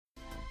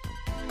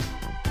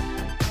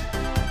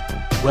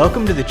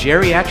Welcome to the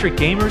Geriatric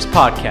Gamers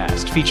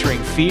Podcast,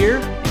 featuring fear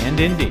and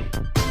indie.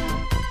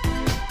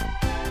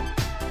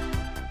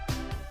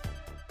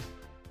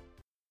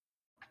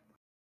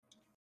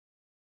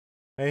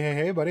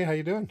 Hey, buddy, how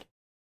you doing?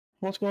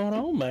 What's going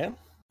on, man?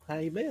 How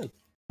you been?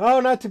 Oh,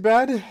 not too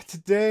bad.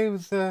 Today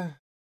was, got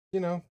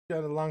a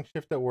long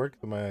shift at work.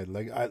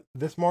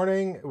 This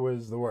morning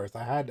was the worst.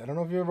 I don't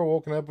know if you've ever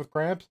woken up with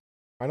cramps.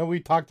 I know we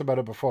talked about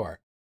it before,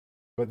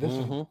 but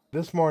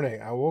this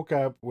morning I woke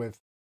up with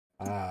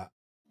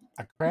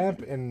a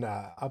cramp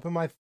up in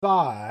my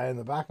thigh, in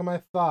the back of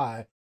my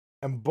thigh,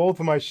 and both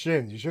of my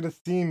shins. You should have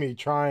seen me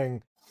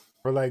trying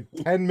for like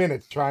 10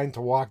 minutes trying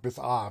to walk this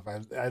off.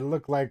 I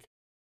look like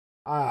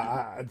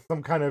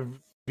some kind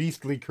of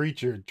beastly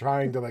creature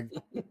trying to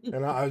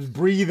I was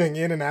breathing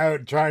in and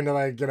out trying to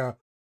it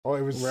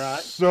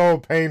was so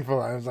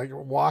painful. I was like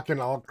walking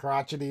all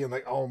crotchety and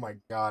oh my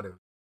god, it was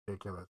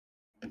ridiculous.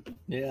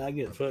 Yeah, I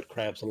get foot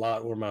cramps a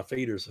lot where my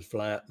feet are so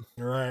flat.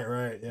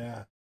 Right,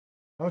 yeah.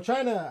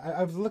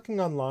 I was looking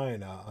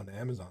online on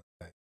Amazon.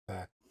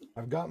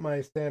 I've got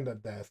my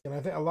stand-up desk, and I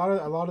think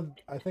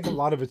a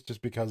lot of it's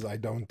just because I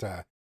don't,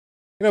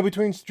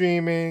 between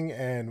streaming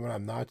and when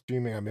I'm not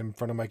streaming, I'm in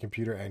front of my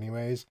computer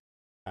anyways,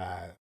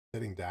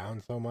 sitting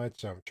down so much.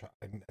 So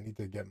I need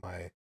to get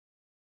my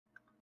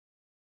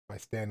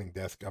standing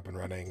desk up and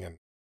running, and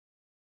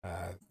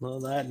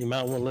you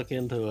might want to look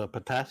into a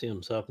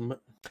potassium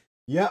supplement.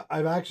 Yeah,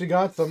 I've actually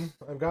got some.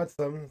 So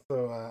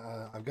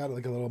I've got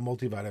like a little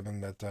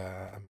multivitamin that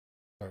I'm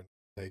starting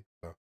to take.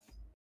 So,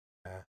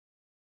 yeah.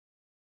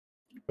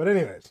 But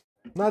anyways,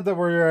 not that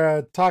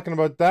we're talking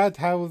about that.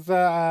 How's what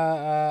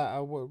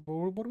are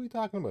we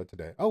talking about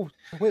today? Oh,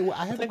 wait,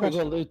 I have a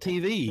question. We're going to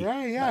do TV.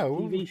 Right, yeah,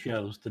 TV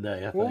shows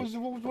today. What was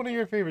one of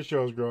your favorite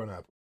shows growing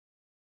up?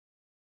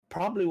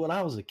 Probably when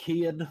I was a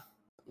kid,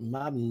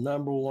 my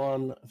number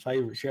one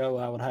favorite show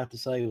I would have to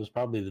say was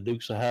probably the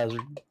Dukes of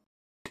Hazzard.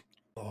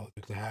 Oh,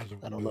 Dukes of Hazzard.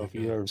 I don't know if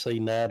you've ever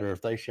seen that or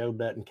if they showed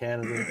that in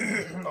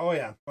Canada. Oh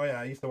yeah.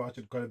 I used to watch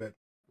it quite a bit.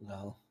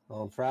 No,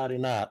 on Friday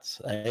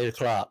nights, 8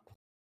 o'clock,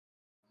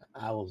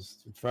 I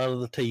was in front of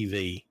the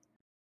TV.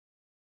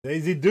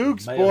 Daisy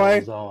Dukes, boy.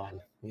 Was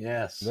on.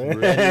 Yes, ready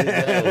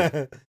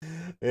to go.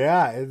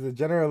 Yeah, it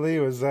generally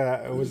was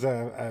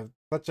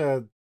such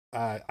a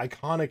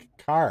iconic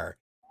car.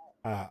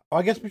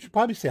 I guess we should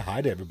probably say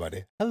hi to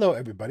everybody. Hello,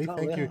 everybody.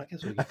 Thank you.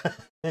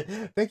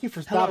 Thank you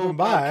for stopping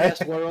by.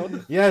 Podcast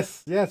world.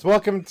 Yes.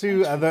 Welcome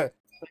to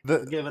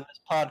the giving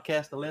this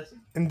podcast a listen.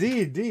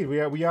 Indeed.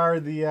 We are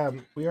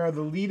the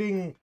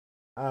leading.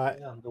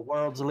 The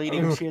world's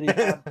leading shitty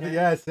podcast.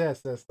 Yes.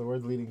 The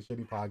world's leading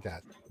shitty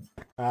podcast.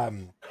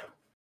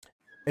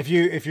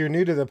 If you're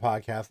new to the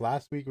podcast,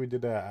 last week we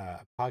did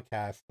a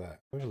podcast. It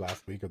was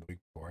last week or the week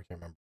before, I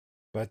can't remember.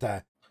 But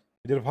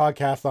we did a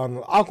podcast on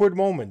awkward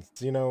moments.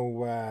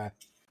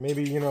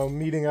 Maybe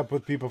meeting up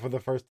with people for the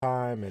first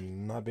time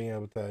and not being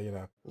able to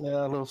a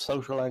little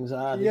social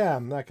anxiety. Yeah,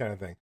 that kind of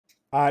thing.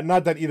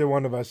 Not that either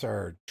one of us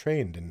are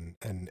trained in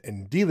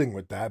dealing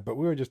with that, but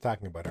we were just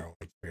talking about our own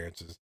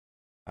experiences.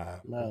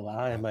 No,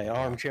 I am an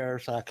armchair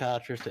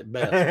psychiatrist at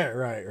best.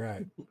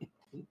 Right.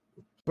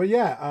 But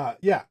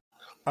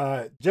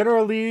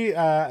generally,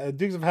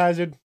 Dukes of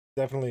Hazzard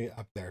definitely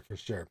up there for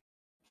sure.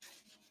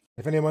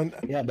 If anyone,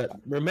 yeah, but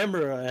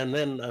remember, and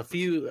then it's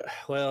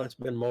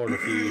been more than a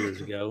few years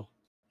ago.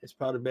 It's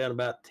probably been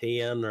about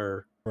 10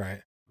 or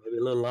maybe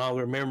a little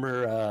longer.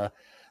 Remember,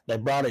 they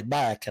brought it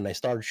back and they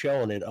started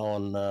showing it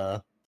on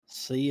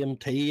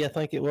CMT, I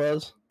think it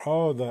was.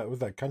 Oh, was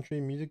that Country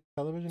Music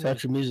Television?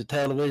 Country Music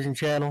Television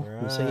Channel,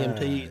 the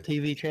CMT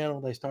TV channel.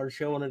 They started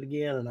showing it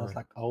again, and I was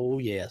like, "Oh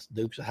yes,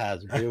 Dukes of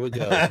Hazzard, here we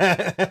go."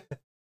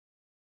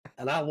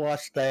 And I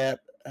watched that,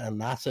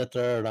 and I sat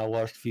there and I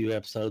watched a few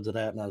episodes of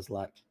that, and I was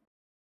like,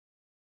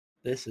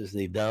 "This is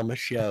the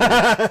dumbest show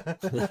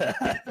that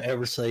I've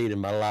ever seen in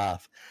my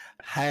life.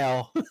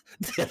 How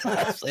did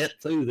I sit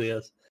through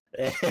this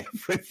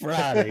every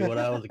Friday when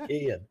I was a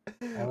kid?"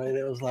 I mean,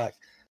 it was like,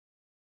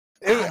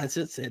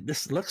 it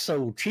just looks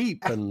so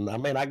cheap. And I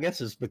mean, I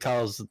guess it's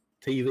because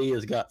TV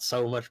has got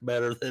so much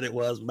better than it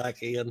was back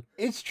then.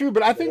 It's true,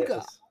 but I think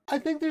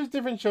there's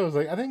different shows.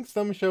 I think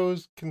some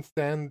shows can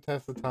stand the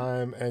test of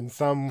time, and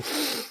some,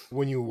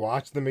 when you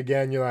watch them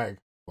again, you're like,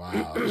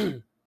 wow.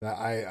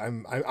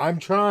 I'm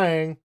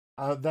trying.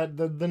 That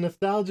the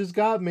nostalgia's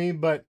got me,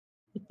 but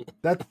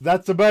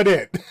that's about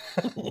it.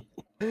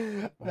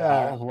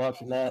 I was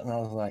watching that and I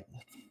was like,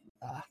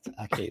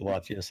 I can't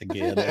watch this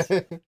again.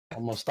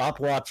 I'm gonna stop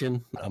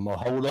watching. I'm gonna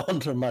hold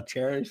on to my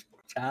cherished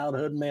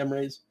childhood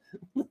memories.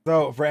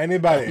 So for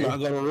anybody, I'm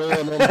not gonna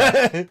ruin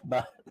them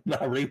by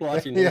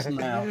rewatching this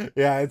now.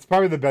 Yeah, it's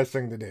probably the best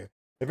thing to do.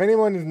 If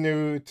anyone is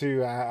new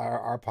to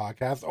our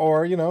podcast,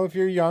 or if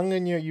you're young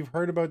and you've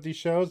heard about these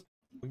shows,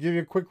 we'll give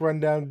you a quick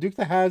rundown. Dukes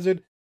of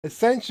Hazzard,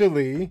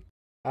 essentially,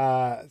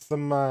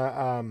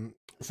 some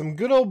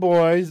good old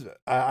boys.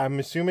 I'm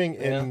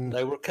assuming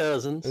they were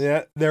cousins.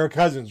 Yeah, they were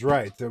cousins,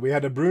 right? So we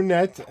had a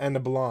brunette and a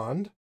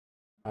blonde.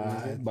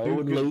 Bo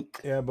and Luke.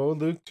 Yeah, Bo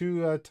and Luke,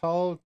 two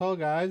tall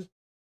guys.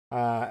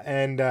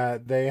 And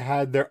they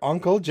had their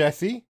uncle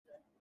Jesse,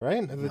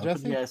 right? Is it Uncle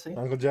Jesse? Jesse.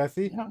 Uncle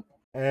Jesse. Yeah.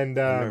 And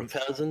their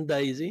cousin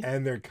Daisy.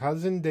 And their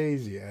cousin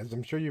Daisy, as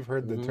I'm sure you've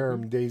heard the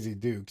term Daisy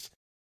Dukes.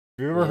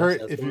 If you ever Yes,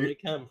 heard, that's where they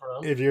come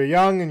from. if you're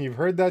young and you've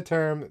heard that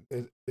term,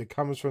 it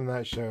comes from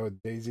that show.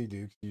 Daisy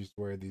Dukes used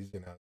to wear these,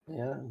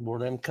 Yeah, wore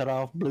them cut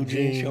off blue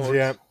jean shorts.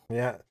 Yeah,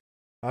 yeah.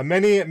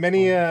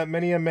 Many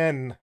a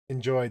men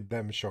enjoyed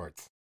them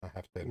shorts. I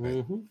have to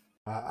admit.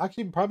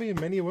 Actually, probably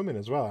many women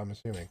as well. I'm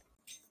assuming.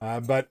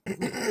 But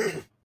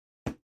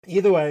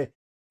either way,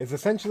 it's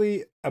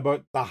essentially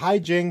about the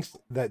hijinks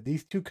that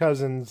these two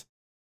cousins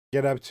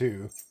get up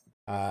to.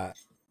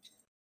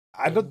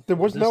 It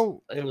was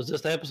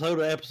just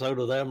episode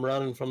of them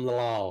running from the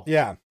law.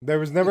 Yeah, there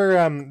was never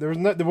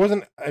there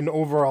wasn't an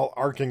overall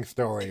arcing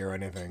story or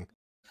anything.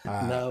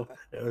 No,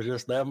 it was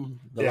just them,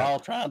 the law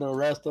trying to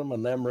arrest them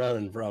and them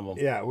running from them.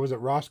 Yeah, was it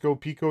Roscoe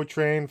Pico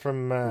Train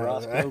from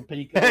Roscoe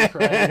Pico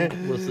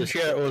Train was the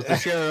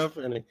sheriff,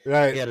 and he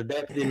had a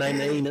deputy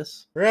named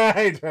Enos.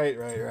 Right.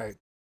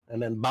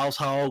 And then Boss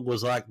Hogg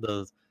was like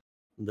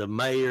the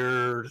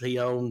mayor. He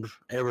owned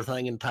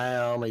everything in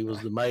town. He was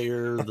the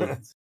mayor.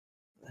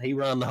 He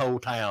run the whole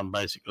town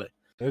basically.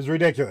 It was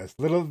ridiculous.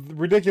 Little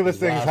ridiculous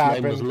things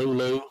happened. His name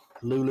was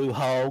Lulu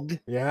Hogg.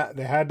 Yeah,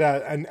 they had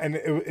and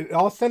it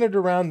all centered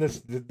around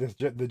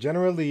the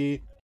General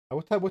Lee.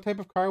 What type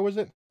of car was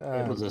it?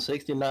 It was a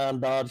 '69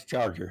 Dodge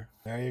Charger.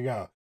 There you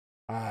go.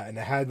 And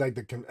it had I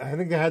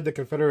think they had the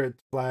Confederate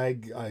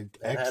flag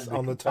X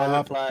on the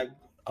top. Flag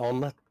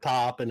on the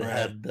top, and it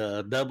had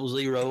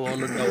 00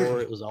 on the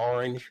door. It was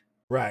orange.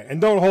 Right, and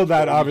don't hold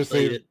that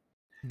obviously.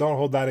 Don't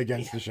hold that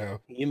against the show.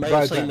 You may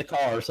have seen the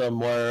car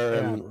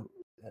somewhere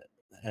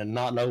and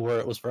not know where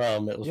it was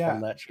from. It was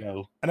from that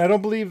show. And I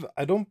don't believe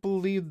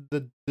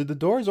did the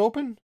doors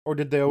open, or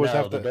did they always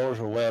have to? The doors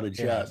were welded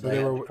shut. So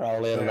they were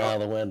crawl in and out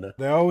of the window.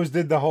 They always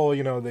did the whole,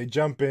 they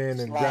jump in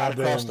and grab it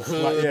across the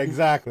hood. Yeah,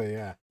 exactly.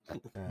 Yeah.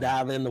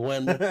 Dive in the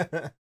window.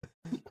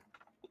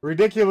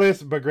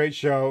 Ridiculous, but great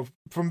show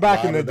from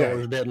back in the day.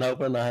 Doors didn't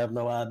open. I have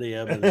no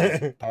idea, but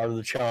it's part of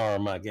the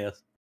charm, I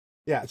guess.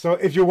 Yeah. So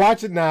if you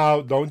watch it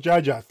now, don't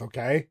judge us,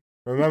 okay?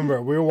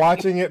 Remember, we were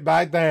watching it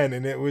back then,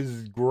 and it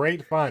was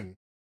great fun.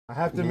 I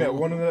have to admit,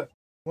 one of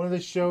the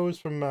shows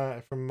from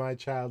my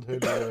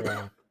childhood where I don't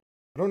think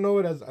I know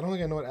it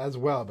as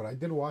well, but I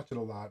did watch it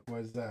a lot.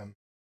 Was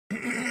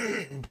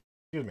excuse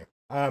me.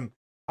 I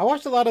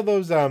watched a lot of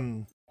those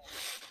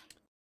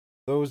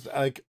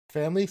like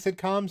family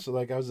sitcoms. So,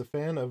 like, I was a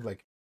fan of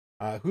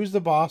Who's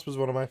the Boss was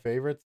one of my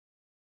favorites.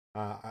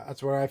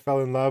 That's where I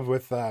fell in love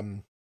with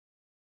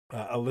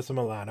Alyssa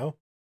Milano,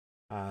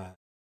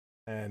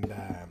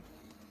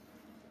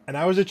 and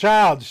I was a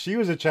child. She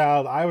was a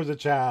child. I was a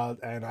child,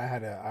 and I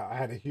had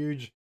a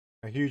huge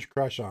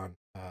crush on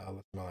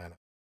Alyssa Milano.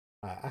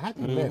 I had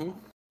to admit,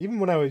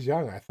 even when I was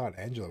young, I thought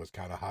Angela was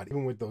kind of hot,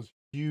 even with those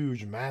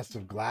huge,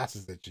 massive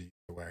glasses that she used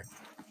to wear.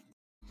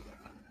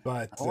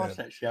 But I watched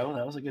that show.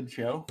 That was a good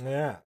show.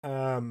 Yeah.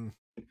 And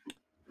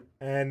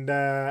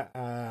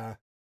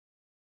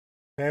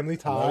Family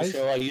Ties. Another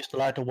show I used to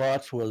like to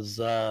watch was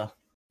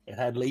it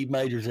had Lee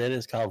Majors in it.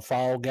 It's called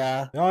Fall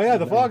Guy. Oh yeah,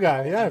 the Fall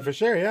Guy. Yeah, for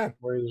sure. Yeah.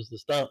 Where he was the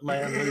stunt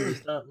man.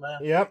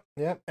 Yep.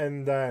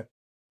 And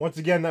once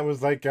again, that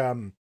was like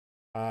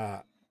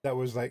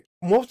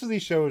most of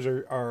these shows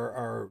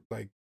are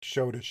like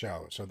show to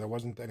show. So there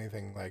wasn't any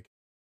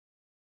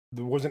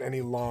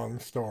long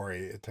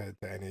story to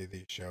any of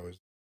these shows.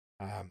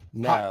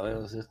 No, it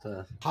was just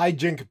a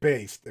hijink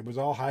based. It was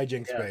all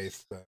hijinks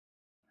based.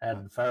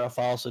 Had Farrah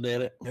Fawcett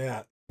in it.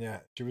 Yeah.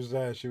 She was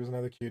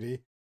another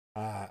cutie.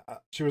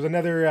 She was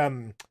another.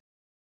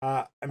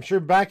 I'm sure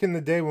back in the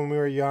day when we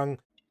were young,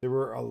 there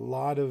were a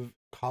lot of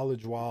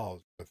college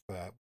walls with.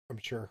 I'm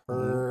sure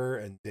her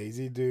and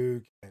Daisy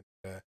Duke and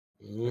a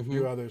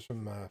few others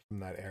from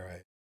that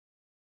era.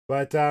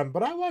 But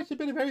I watched a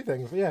bit of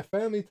everything. Yeah,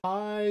 Family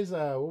Ties.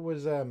 What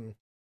was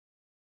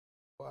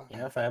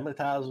Yeah, Family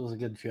Ties was a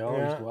good show.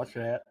 I used to watch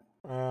that.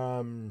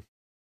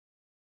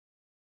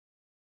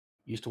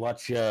 Used to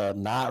watch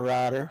Knight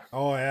Rider.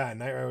 Oh yeah,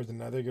 Knight Rider was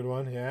another good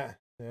one. Yeah.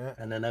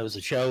 And then there was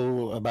a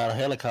show about a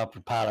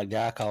helicopter pilot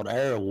guy called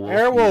Airwolf.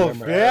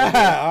 Airwolf,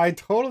 I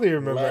totally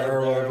remember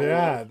Airwolf.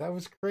 Yeah, that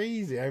was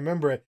crazy. I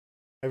remember it.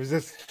 It was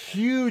this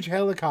huge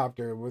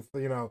helicopter with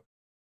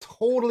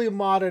totally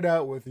modded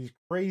out with these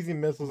crazy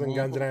missiles and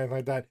guns and everything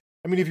like that.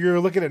 I mean, if you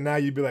were looking at it now,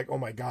 you'd be like, "Oh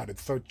my god,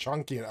 it's so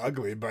chunky and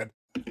ugly." But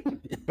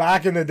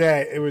back in the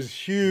day, it was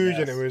huge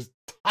and it was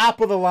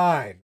top of the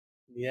line.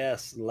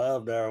 Yes,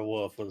 loved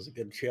Airwolf. It was a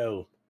good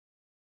show.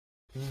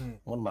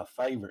 One of my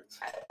favorites.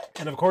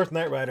 And of course,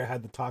 Knight Rider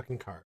had the talking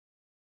car.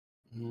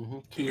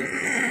 Kid,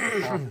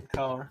 talking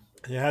car.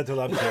 You had to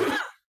love it.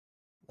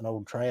 An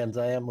old Trans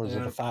Am, or was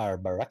it a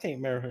Firebird? I can't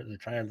remember if it was a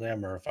Trans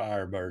Am or a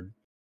Firebird.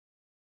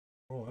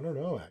 Oh, I don't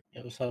know.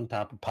 It was some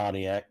type of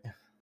Pontiac.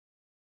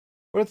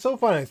 But it's so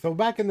funny. So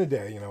back in the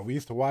day, we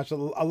used to watch a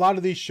lot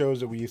of these shows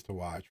that we used to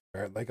watch.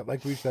 Right?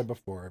 Like we've said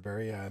before,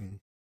 very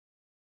some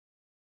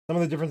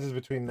of the differences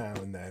between now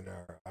and then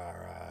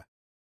are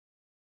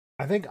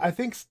I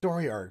think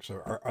story arcs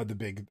are the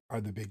big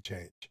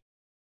change.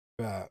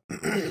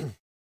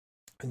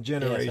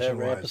 Generation yes,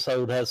 every wise.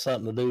 episode has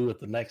something to do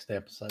with the next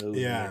episode.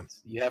 Yeah.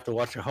 You have to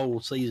watch a whole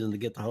season to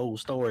get the whole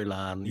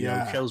storyline. You know,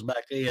 Yeah. shows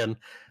back then,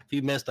 if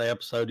you missed the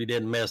episode, you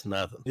didn't miss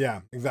nothing.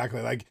 Yeah,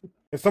 exactly. Like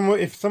if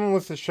someone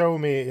was to show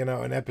me, you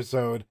know, an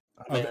episode,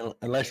 I mean,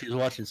 unless you're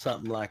watching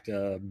something like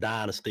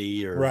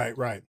Dynasty or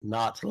right,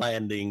 Knots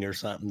Landing or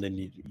something, then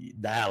you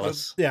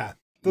Dallas. Yeah,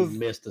 you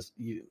missed this.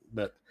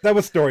 But that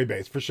was story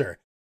based for sure.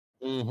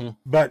 Mm-hmm.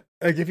 But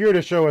like, if you were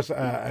to show us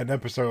an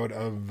episode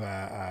of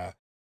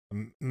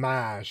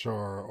MASH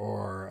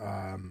or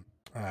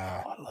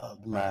I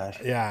love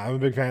MASH. Yeah, I'm a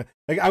big fan.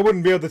 Like, I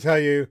wouldn't be able to tell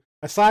you,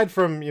 aside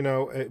from, you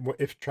know,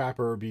 if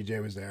Trapper or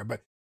BJ was there,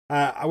 but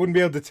I wouldn't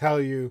be able to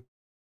tell you,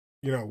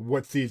 you know,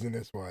 what season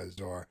this was,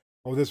 or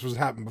oh, this was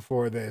happened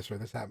before this, or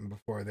this happened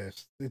before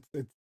this.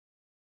 It's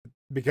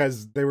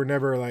because they were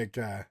never like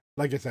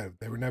I said,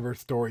 they were never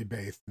story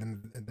based,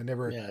 and they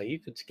never. Yeah, you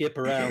could skip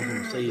around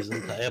from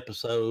season to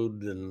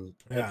episode and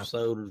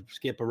episode,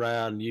 skip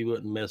around, you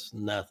wouldn't miss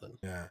nothing.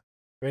 Yeah,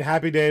 I mean,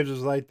 Happy Days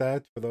was like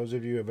that. For those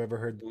of you who have ever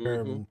heard the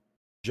term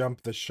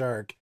 "jump the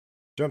shark,"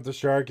 "jump the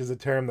shark" is a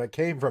term that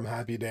came from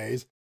Happy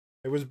Days.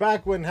 It was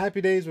back when Happy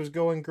Days was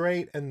going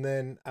great, and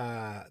then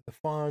the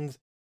Fonz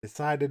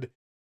decided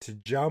to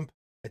jump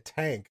a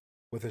tank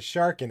with a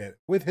shark in it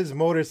with his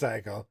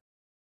motorcycle,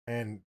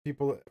 and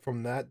people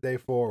from that day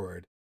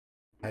forward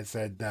had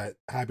said that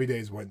Happy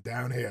Days went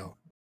downhill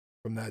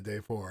from that day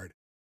forward.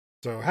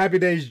 So Happy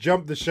Days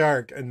jumped the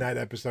shark in that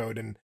episode,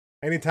 and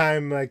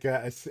anytime like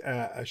a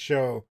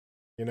show,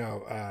 you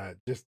know,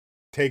 just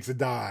takes a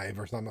dive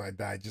or something like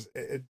that, just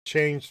it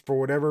changed for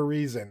whatever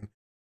reason,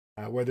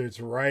 whether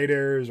it's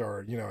writers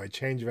or, you know, a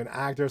change of an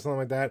actor or something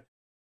like that.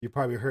 You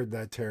probably heard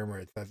that term where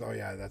it's that's you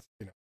know, that's.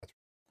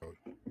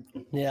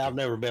 Yeah, I've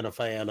never been a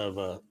fan of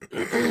a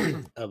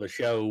of a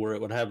show where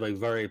it would have a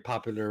very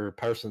popular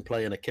person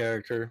playing a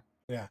character.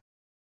 Yeah,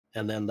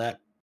 and then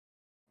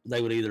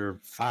they would either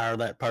fire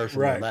that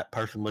person or that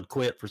person would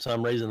quit for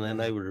some reason, and then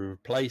they would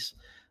replace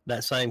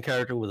that same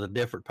character with a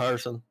different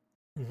person.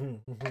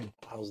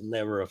 I was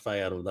never a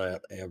fan of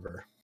that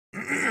ever.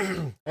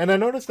 And I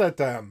noticed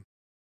that. I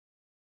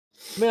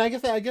mean, I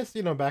guess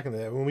you know, back in the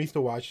day when we used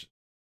to watch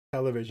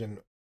television,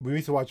 we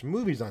used to watch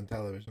movies on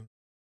television,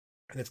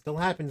 and it still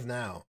happens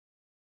now.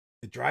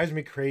 It drives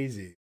me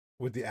crazy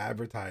with the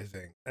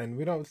advertising, and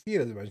we don't see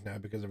it as much now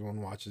because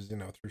everyone watches, you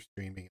know, through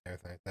streaming and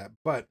everything like that.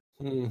 But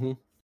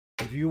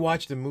if you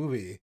watch the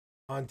movie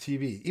on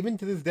TV, even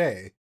to this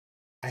day,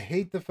 I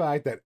hate the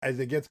fact that as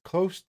it gets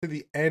close to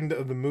the end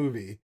of the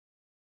movie,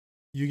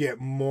 you get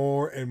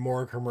more and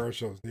more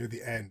commercials near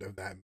the end of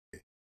that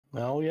movie.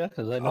 Oh yeah,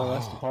 because they know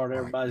that's the part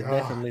everybody's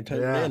definitely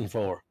tuned in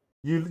for.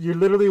 You're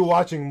literally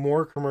watching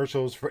more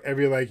commercials for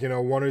every, like, you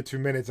know, 1 or 2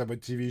 minutes of a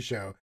TV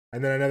show,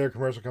 and then another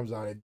commercial comes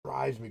on. It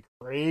drives me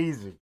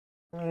crazy.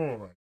 Oh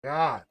my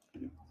God.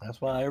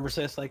 That's why ever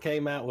since they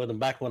came out with them,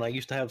 back when I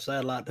used to have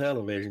satellite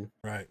television.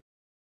 Right.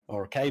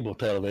 Or cable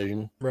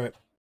television. Right.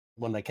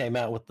 When they came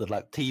out with the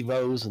like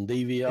TiVos and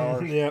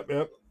DVRs.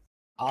 Yep.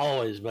 I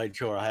always made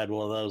sure I had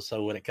one of those,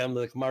 so when it comes to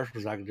the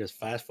commercials, I could just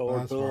fast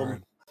forward to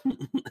them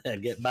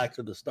and get back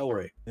to the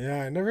story.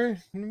 Yeah, we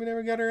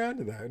never got around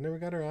to that. I never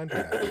got around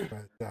to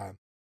that.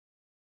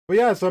 But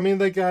yeah, so I mean,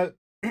 like,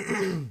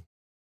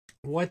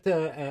 what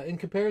in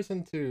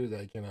comparison to,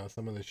 like, you know,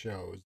 some of the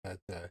shows that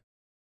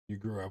you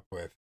grew up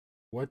with,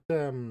 what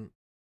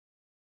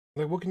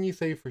like, what can you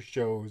say for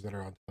shows that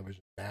are on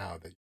television now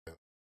that you feel?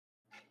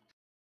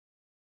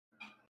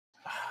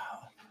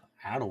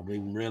 I don't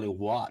even really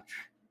watch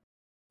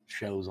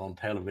shows on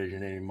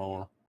television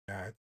anymore.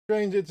 Yeah, it's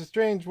strange. It's a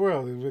strange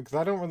world because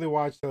I don't really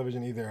watch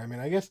television either. I mean,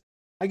 I guess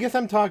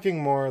I'm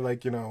talking more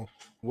like, you know,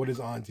 what is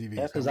on TV.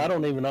 Yeah, because I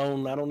don't even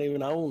own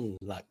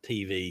like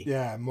TV.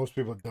 Yeah, most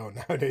people don't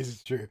nowadays.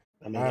 It's true.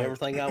 I mean,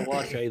 everything I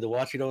watch, I either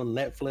watch it on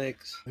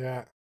Netflix.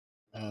 Yeah.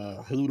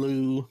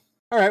 Hulu.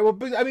 All right. Well,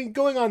 but I mean,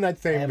 going on that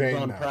same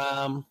Amazon vein,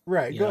 Prime.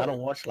 Right. I don't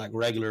watch like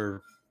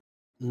regular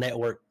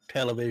network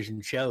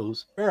television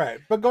shows. All right,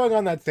 but going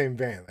on that same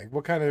vein, like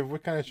what kind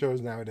of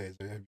shows nowadays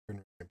have you been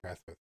really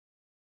impressed with?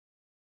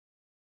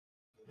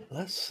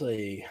 Let's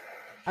see.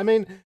 I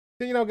mean,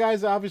 you know,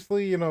 guys,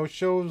 obviously, you know,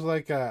 shows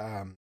like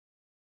what's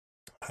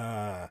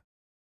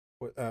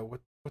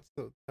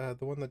the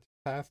one that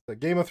passed?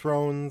 Game of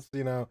Thrones,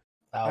 you know.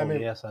 Oh, I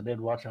mean, yes, I did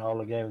watch all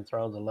the Game of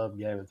Thrones. I love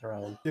Game of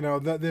Thrones. You know,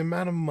 the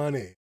amount of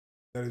money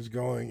that is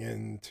going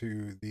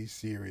into these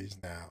series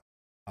now,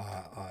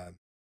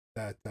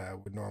 that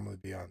would normally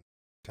be on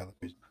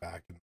television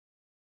back in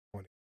the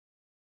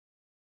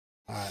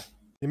 20s.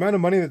 The amount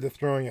of money that they're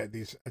throwing at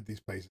these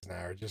places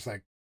now are just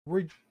like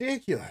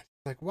ridiculous.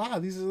 Like, wow,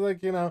 these are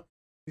like, you know,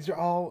 these are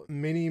all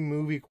mini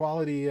movie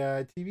quality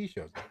TV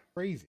shows. It's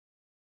crazy.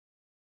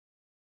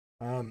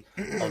 Oh,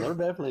 there are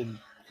definitely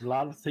a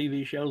lot of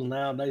TV shows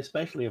nowadays,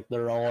 especially if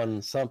they're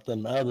on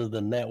something other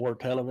than network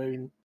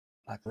television.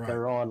 Like if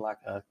they're on like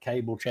a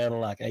cable channel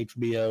like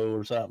HBO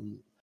or something.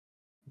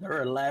 They're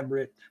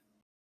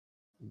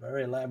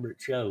very elaborate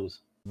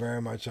shows.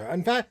 Very much so.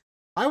 In fact,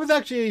 I was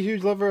actually a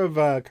huge lover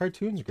of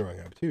cartoons growing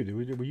up too.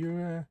 Were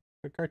you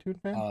a cartoon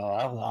fan?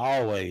 I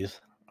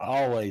was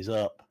always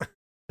up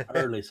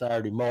early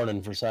Saturday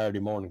morning for Saturday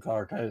morning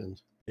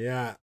cartoons.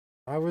 Yeah,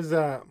 I was.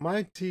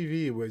 My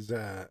TV was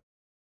the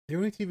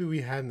only TV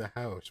we had in the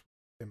house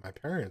in my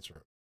parents'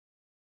 room,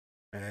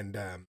 and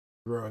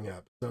growing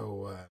up.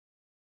 So,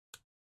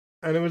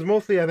 and it was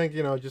mostly, I think,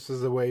 just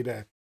as a way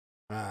to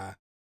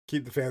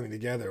keep the family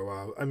together.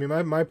 While I mean,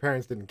 my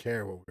parents didn't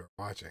care what we were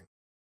watching.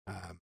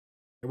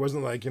 It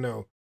wasn't like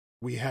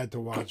we had to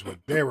watch what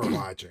they were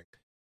watching.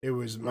 It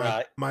was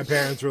my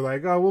parents were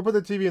like, oh, we'll put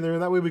the TV in there,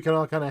 and that way we can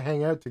all kind of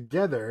hang out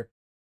together,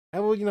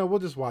 and we'll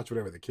just watch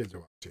whatever the kids are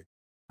watching.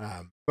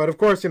 But of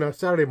course,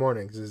 Saturday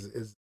mornings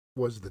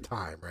was the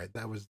time, right?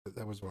 That was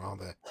when all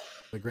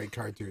the great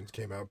cartoons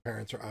came out.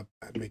 Parents are up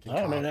making.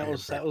 I mean, that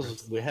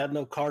was. We had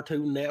no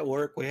Cartoon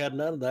Network. We had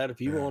none of that.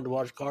 If you wanted to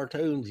watch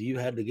cartoons, you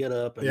had to get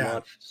up and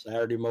watch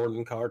Saturday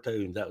morning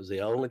cartoons. That was the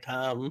only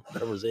time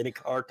there was any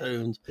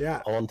cartoons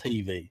on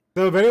TV.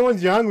 So if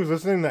anyone's young who's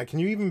listening to that, can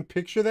you even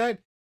picture that?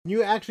 Can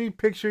you actually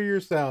picture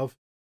yourself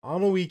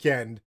on a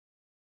weekend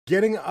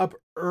getting up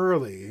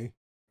early?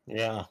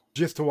 Yeah.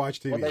 Just to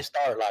watch TV. When they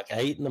start like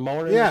 8 in the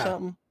morning or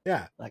something?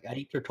 Yeah. Like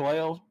 8 or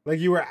 12?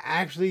 Like you were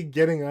actually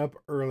getting up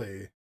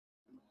early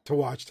to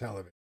watch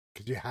television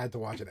because you had to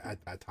watch it at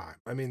that time.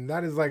 I mean,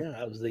 that is like... Yeah,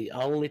 that was the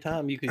only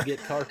time you could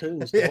get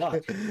cartoons to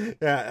watch.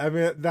 Yeah, I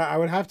mean, I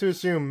would have to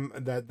assume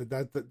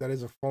that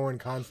is a foreign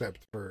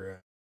concept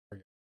for...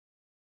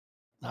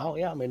 Oh,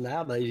 yeah. I mean,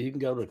 nowadays you can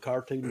go to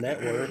Cartoon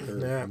Network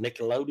or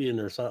Nickelodeon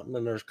or something,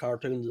 and there's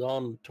cartoons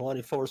on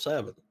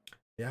 24/7.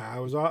 Yeah, I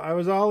was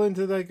all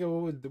into like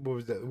what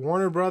was it?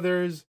 Warner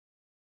Brothers.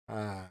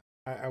 I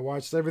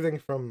watched everything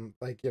from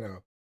we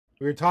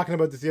were talking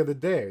about this the other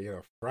day.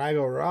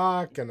 Fraggle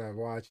Rock, and I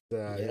watched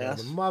the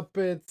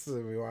Muppets.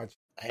 And we watched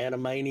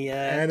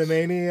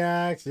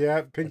Animaniacs.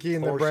 Yeah, Pinky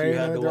and the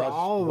Brain.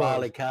 All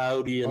Wile E.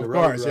 Coyote and of the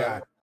course,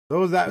 Roadrunner.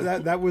 Those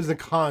that was a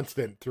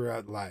constant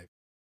throughout life.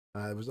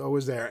 It was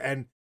always there,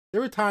 and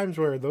there were times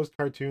where those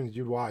cartoons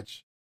you'd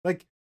watch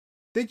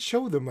they'd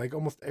show them like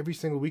almost every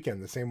single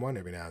weekend, the same one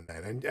every now and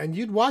then, and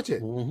you'd watch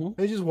it. Mm-hmm.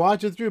 And just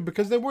watch it through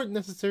because they weren't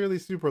necessarily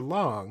super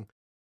long.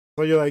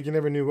 So you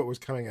never knew what was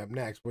coming up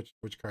next, which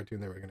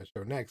cartoon they were going to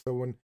show next. So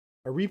when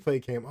a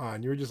replay came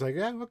on, you were just like,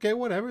 yeah, okay,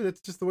 whatever.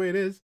 That's just the way it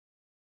is.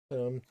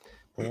 And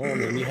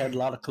then you had a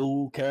lot of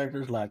cool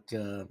characters like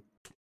you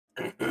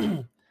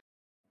would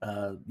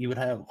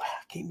have.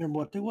 I can't remember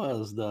what it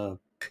was. The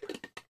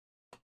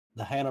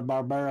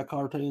Hanna-Barbera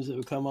cartoons that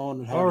would come on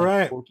and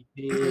have Porky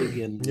Pig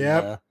and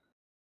so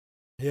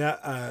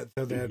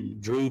then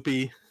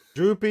Droopy,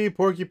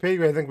 Porky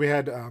Pig. I think we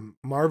had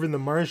Marvin the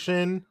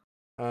Martian.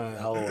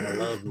 I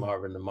loved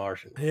Marvin the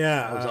Martian.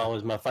 Yeah, that was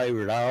always my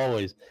favorite. I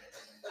always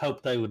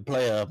hoped they would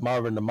play a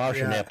Marvin the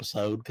Martian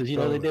episode because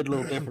they did a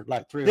little different,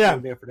 like 3 or 4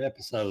 different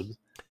episodes.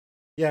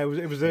 Yeah,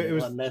 it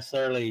wasn't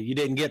necessarily. You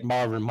didn't get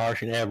Marvin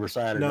Martian every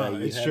Saturday. No,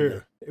 it's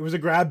true. It was a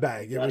grab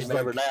bag. It was like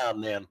every now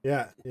and then.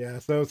 Yeah.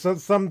 So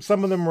some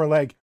of them were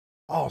like,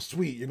 oh,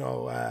 sweet,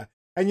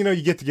 and you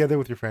get together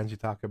with your friends, you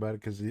talk about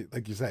it because,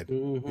 like you said,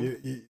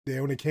 they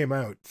only came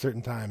out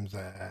certain times.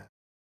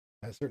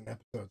 Certain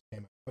episodes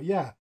came out. But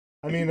yeah,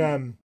 I mean,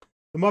 the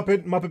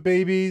Muppet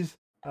Babies.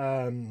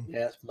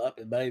 Yes,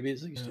 Muppet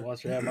Babies. I used to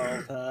watch them all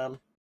the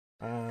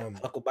time.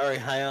 Huckleberry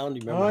Hound.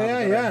 You remember?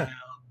 Oh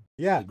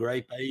yeah. The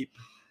Grape Ape.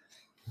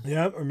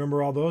 Yeah, I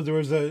remember all those. There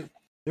was a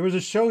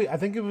show. I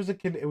think it was a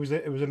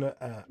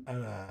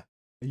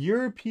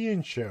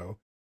European show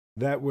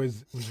that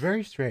was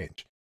very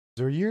strange.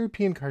 There was a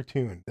European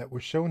cartoon that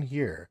was shown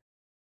here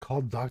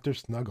called Dr.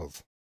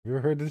 Snuggles. You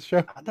ever heard of this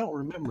show? I don't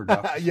remember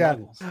Dr.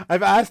 Snuggles.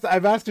 I've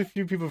asked a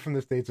few people from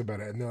the States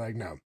about it, and they're like,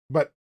 no.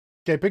 But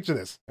okay, picture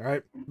this. All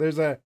right, there's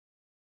a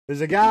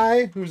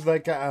guy who's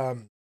like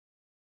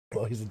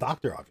he's a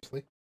doctor,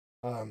 obviously.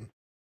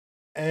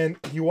 And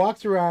he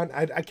walks around.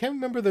 I can't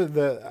remember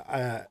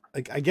the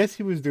I guess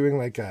he was doing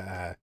like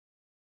a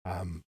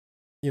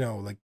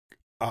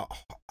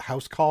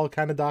house call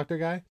kind of doctor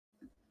guy.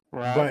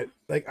 Right. But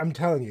like I'm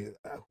telling you,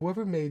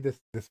 whoever made this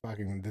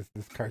cartoon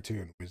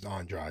was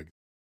on drugs.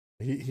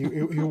 He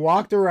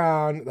walked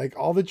around like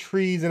all the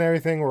trees and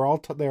everything were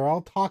they're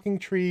all talking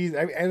trees.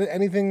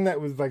 Anything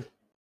that was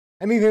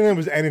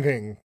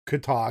anything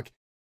could talk.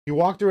 He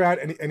walked around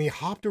and he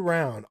hopped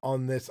around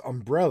on this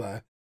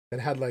umbrella that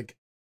had like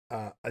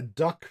a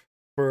duck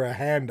for a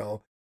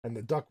handle, and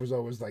the duck was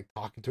always like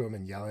talking to him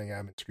and yelling at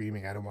him and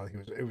screaming at him while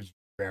it was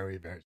very,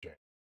 very strange.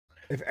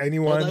 If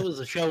anyone, there was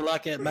a show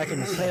like that back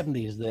in the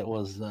 70s that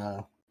was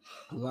I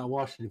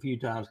watched it a few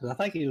times because I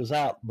think it was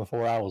out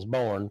before I was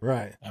born.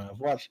 Right. And I've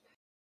watched.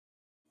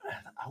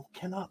 I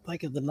cannot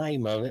think of the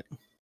name of it,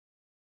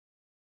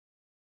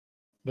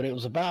 but it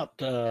was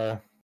about.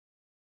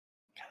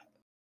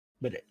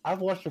 But I've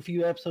watched a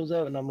few episodes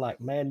of it, and I'm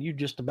like, man, you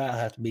just about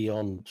have to be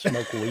on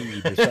smoke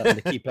weed or something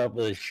to keep up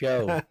with this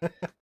show.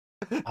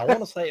 I want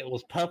to say it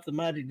was Puff the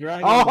Magic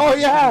Dragon. Oh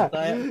yeah,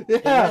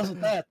 It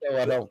wasn't that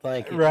though. I don't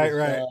think.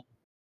 Right.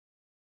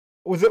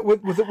 Was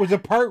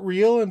it part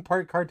real and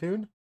part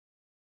cartoon?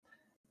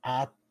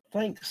 I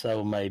think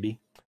so, maybe.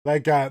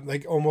 Like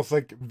almost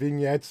like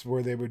vignettes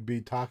where they would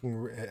be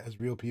talking as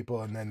real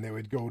people, and then they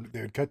would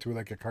cut to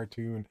like a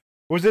cartoon.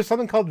 Was there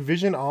something called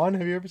Vision On?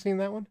 Have you ever seen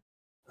that one?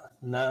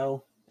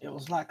 No, it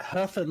was like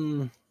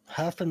huffing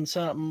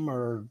something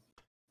or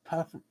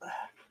puffing.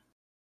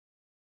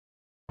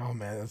 Oh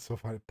man, that's so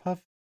funny.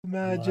 Puff the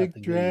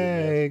Magic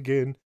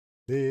Dragon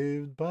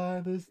lived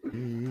by the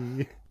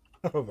sea.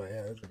 Oh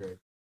man, that's great.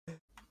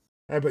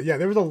 But yeah,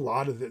 there was a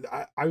lot of it.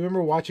 I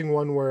remember watching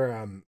one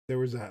where there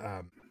was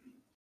a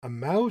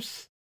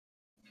mouse,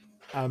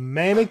 a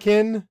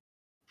mannequin,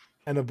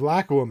 and a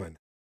black woman.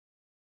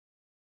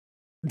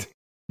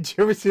 Did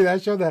you ever see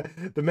that show?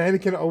 That the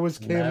mannequin always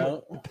came.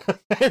 No. The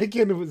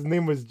mannequin, his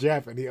name was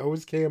Jeff, and he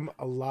always came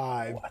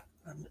alive.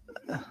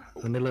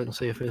 Let me look and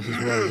see if this is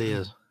what it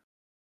is.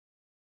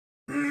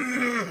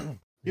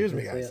 Excuse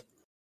me, guys.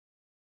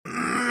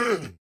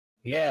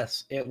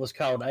 Yes, it was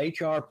called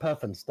HR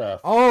Puffin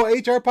Stuff. Oh,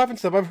 HR Puffin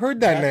Stuff. I've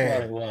heard that name.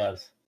 That's what it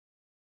was.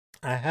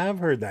 I have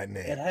heard that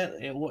name.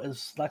 It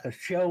was like a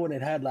show, and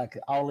it had like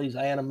all these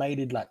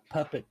animated like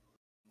puppet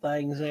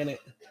things in it.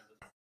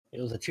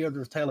 It was a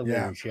children's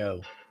television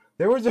show.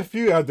 There was a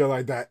few out there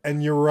like that,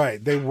 and you're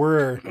right. They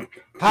were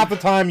half the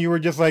time you were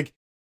just like,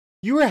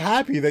 you were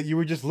happy that you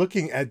were just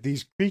looking at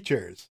these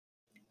creatures.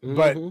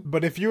 Mm-hmm.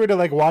 But if you were to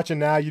like watch it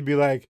now, you'd be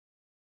like,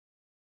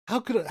 how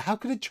could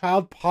a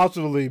child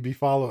possibly be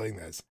following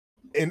this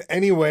in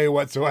any way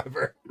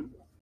whatsoever?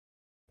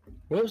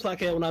 Well, it was like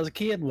that when I was a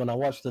kid when I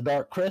watched The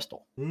Dark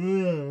Crystal.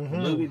 Mm-hmm. The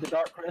movie The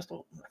Dark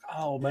Crystal.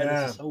 Oh man,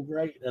 this is so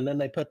great! And then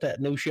they put that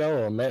new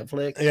show on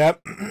Netflix.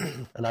 Yep.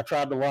 And I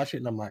tried to watch it,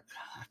 and I'm like,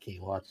 I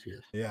can't watch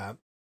this. Yeah.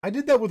 I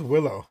did that with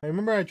Willow. I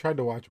remember I tried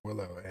to watch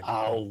Willow.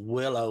 And,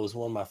 Willow is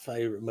one of my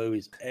favorite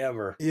movies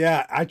ever.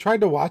 Yeah, I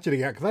tried to watch it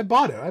again because I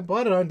bought it. I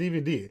bought it on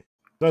DVD.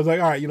 So I was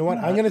like, all right, you know what?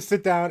 I'm going to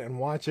sit down and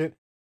watch it.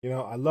 You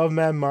know, I love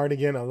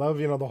Madmartigan. I love,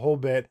 the whole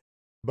bit.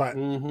 But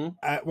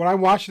when I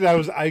watched it,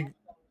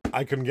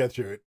 I couldn't get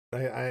through it.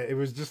 It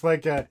was just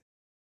like, kind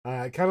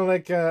of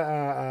like,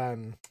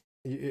 you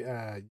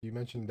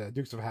mentioned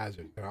Dukes of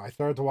Hazzard. You know, I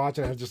started to watch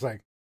it and I was just like,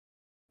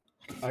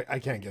 I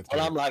can't get through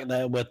it. I'm like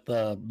that with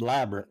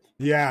Labyrinth.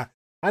 Yeah.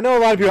 I know a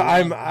lot of people.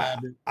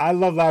 I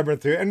love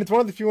Labyrinth too. And it's one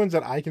of the few ones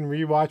that I can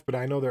rewatch, but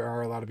I know there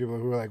are a lot of people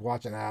who are like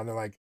watching now and they're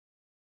like,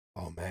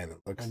 oh man, it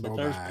looks so bad.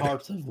 There's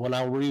parts of when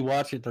I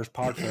rewatch it, there's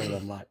parts of it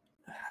I'm like,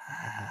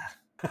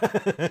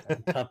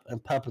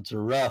 and puppets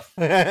are rough.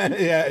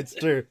 Yeah, it's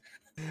true.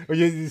 Or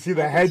you see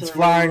the heads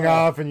flying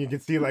off, and you can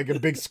see like a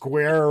big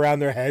square around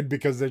their head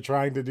because they're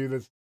trying to do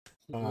this.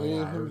 Oh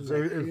yeah,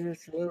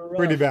 it's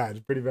pretty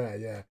bad,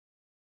 yeah.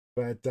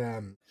 But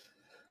I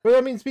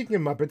mean, speaking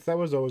of Muppets, that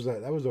was always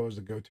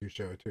a go-to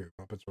show too.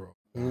 Muppets World.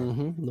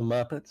 The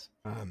Muppets.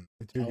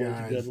 The two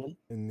guys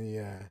in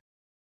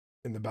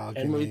the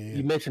balcony. And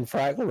you mentioned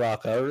Fraggle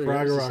Rock earlier.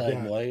 Fraggle Rock,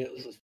 same way. It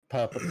was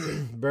puppets.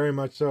 Very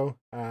much so.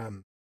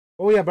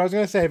 Oh yeah, but I was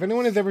gonna say, if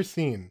anyone else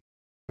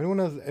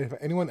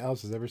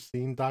has ever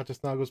seen Dr.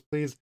 Snuggles,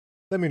 please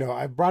let me know.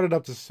 I brought it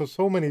up to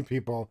so many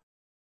people,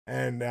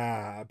 and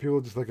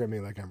people just look at me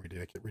like I'm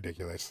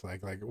ridiculous.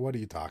 Like what are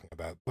you talking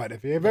about? But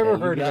if you've ever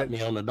heard of it,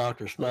 me on the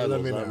Dr.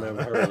 Snuggles. I've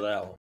never heard of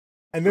that one.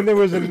 And then there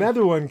was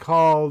another one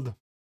called.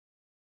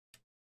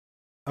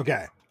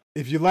 Okay,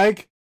 if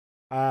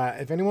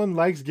anyone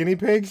likes guinea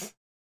pigs,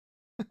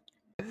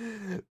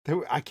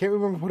 I can't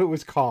remember what it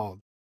was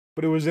called,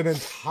 but it was an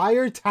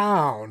entire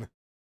town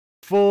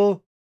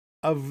full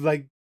of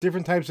like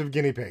different types of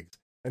guinea pigs,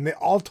 and they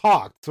all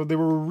talked. So they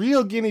were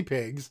real guinea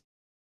pigs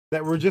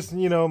that were just,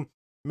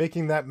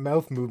 making that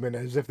mouth movement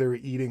as if they were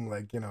eating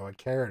like, a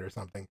carrot or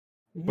something.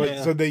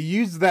 But so they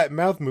used that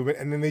mouth movement,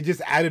 and then they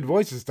just added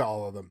voices to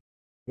all of them.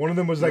 One of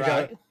them was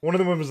like one of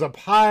them was a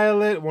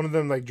pilot. One of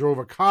them like drove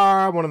a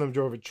car. One of them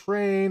drove a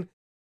train.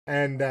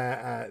 And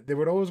they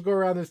would always go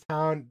around this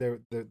town. There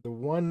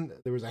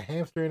was a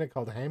hamster in it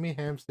called Hammy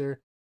Hamster.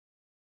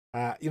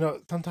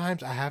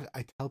 Sometimes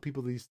I tell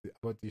people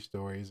about these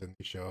stories and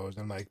these shows.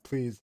 I'm like,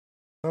 please,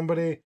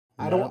 somebody.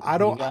 I don't.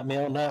 You got me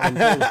on that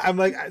one. I'm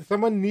like,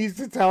 someone needs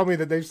to tell me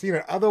that they've seen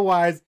it.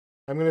 Otherwise,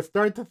 I'm gonna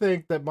start to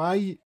think that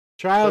my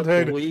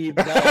childhood.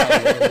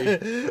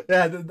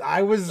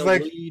 I was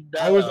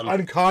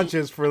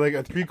unconscious for like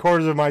a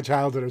 3/4 of my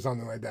childhood or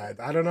something like that.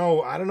 I don't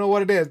know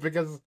what it is,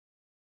 because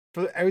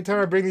every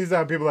time I bring these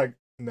up, people are like,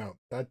 no,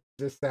 that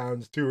just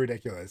sounds too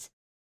ridiculous.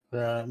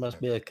 It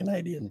must be a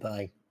Canadian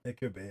thing. It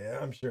could be. Yeah,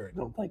 I'm sure.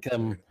 Don't think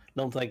them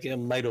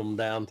made them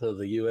down to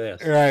the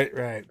U.S. Right.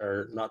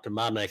 Or not to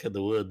my neck of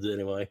the woods,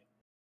 anyway.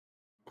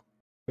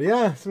 But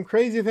yeah, some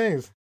crazy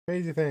things.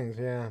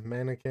 Yeah,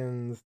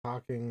 mannequins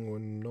talking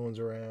when no one's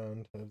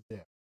around.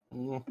 Yeah.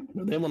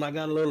 But then when I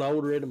got a little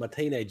older into my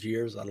teenage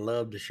years, I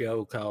loved a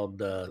show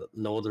called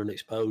Northern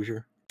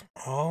Exposure.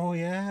 Oh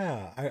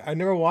yeah, I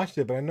never watched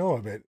it, but I know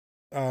of it.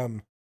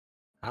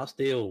 I'll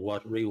still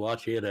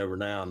rewatch it every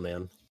now and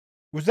then.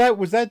 Was that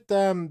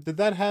did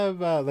that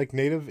have like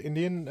native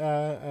Indian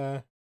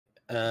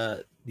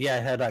yeah,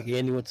 it had like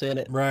Inuits in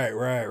it. Right.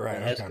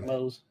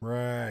 Eskimos.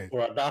 Right.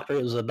 Or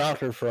it was a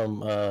doctor from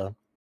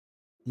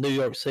New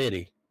York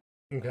City.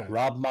 Okay.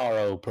 Rob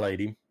Morrow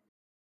played him.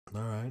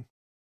 All right.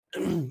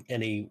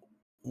 And he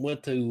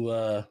went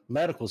to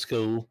medical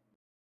school,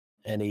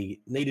 and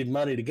he needed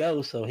money to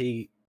go, so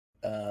the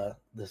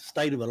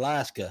state of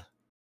Alaska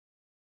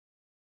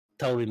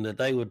told him that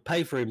they would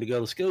pay for him to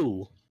go to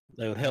school.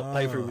 They would help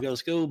pay for him to go to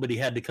school, but he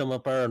had to come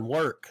up there and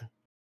work.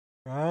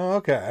 Oh,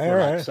 okay. For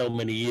All like so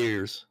many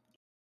years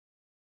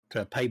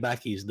to pay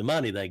back the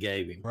money they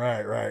gave him.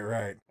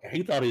 Right.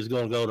 He thought he was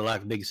going to go to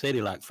like a big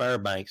city like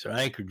Fairbanks or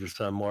Anchorage or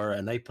somewhere,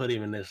 and they put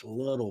him in this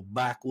little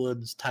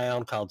backwoods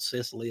town called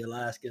Cicely,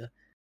 Alaska.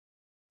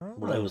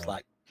 Where there was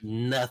like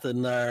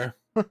nothing there.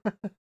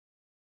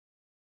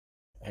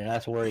 And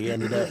that's where he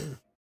ended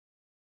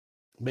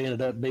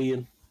up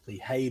being. He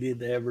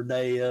hated every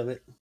day of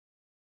it.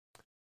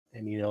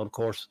 And, of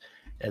course,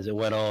 as it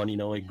went on,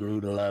 he grew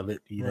to love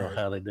it. You know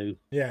how they do.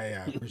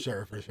 Yeah, for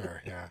sure.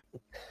 Yeah.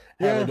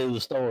 How they do the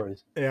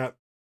stories. Yeah.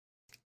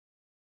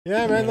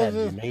 Yeah, man. Had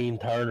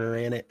Janine Turner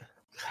in it.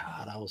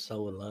 God, I was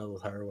so in love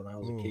with her when I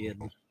was a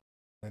kid.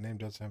 That name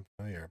does sound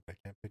familiar, but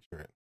I can't picture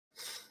it.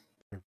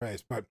 Her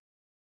face, but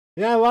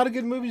yeah, a lot of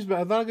good movies,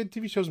 but a lot of good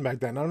TV shows back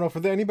then. I don't know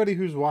for anybody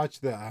who's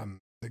watched the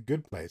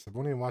Good Place. I've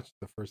only watched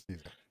the first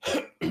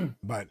season,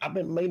 but I've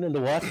been meaning to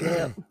watch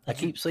that. I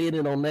keep seeing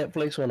it on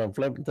Netflix when I'm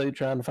flipping through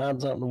trying to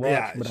find something to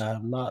watch, but I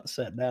have not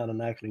sat down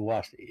and actually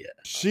watched it yet.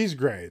 She's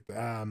great.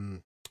 Yeah,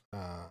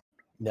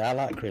 I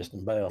like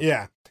Kristen Bell.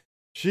 Yeah,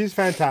 she's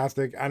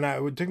fantastic, and I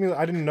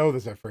didn't know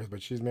this at first,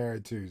 but she's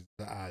married to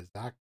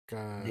Zach.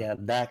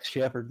 Dax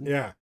Shepard.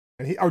 Yeah,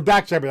 and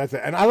Dax Shepard. That's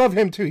it, and I love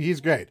him too. He's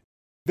great.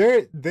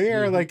 They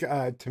are like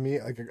to me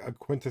like a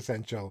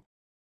quintessential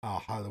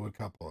Hollywood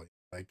couple.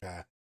 Like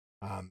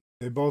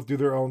they both do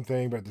their own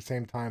thing, but at the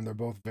same time they're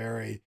both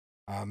very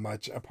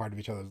much a part of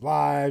each other's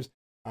lives.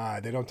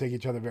 They don't take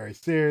each other very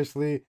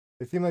seriously.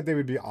 They seem like they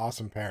would be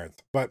awesome parents.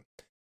 But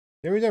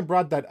the reason I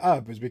brought that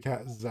up is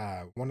because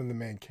one of the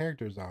main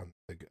characters on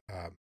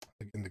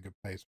in the Good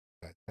Place,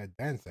 Ted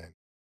Danson.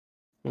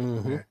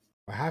 Mm-hmm.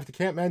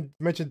 Can't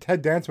mention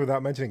Ted Danson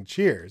without mentioning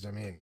Cheers. I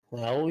mean.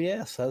 Oh,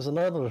 yes, that's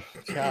another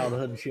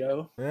childhood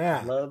show.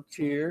 Yeah. Love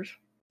Cheers.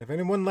 If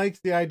anyone likes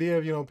the idea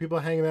of, people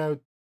hanging out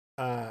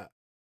at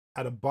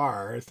a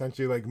bar,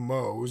 essentially like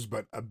Moe's,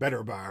 but a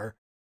better bar,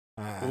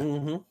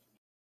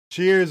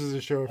 Cheers is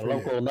a show for a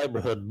local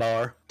neighborhood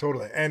bar.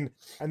 Totally. And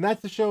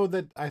that's the show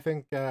that I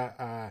think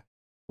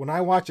when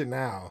I watch it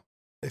now,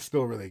 it's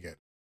still really good.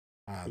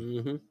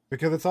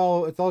 Because it's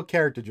all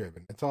character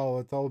driven. It's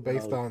all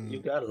based on. You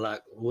got it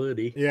like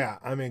Woody. Yeah,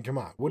 I mean, come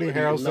on, Woody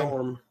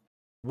Harrelson.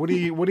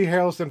 Woody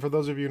Harrelson. For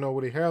those of you who know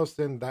Woody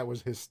Harrelson, that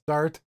was his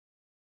start.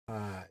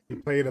 He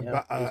played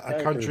a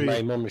country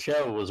name on the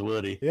show was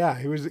Woody. Yeah,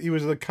 he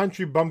was a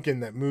country bumpkin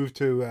that moved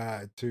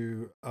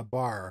to a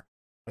bar,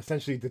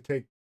 essentially to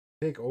take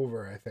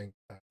over. I think.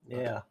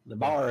 The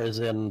bar is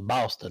in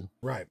Boston.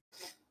 Right.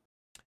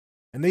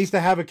 And they used to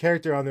have a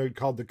character on there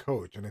called the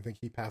Coach, and I think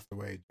he passed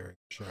away during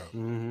the show.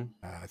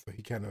 So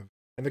he kind of,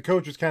 and the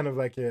Coach was kind of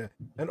like an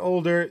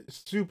older,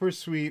 super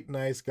sweet,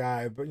 nice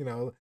guy, but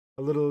a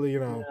little,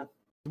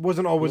 it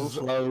wasn't always a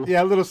little slow.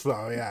 Yeah, a little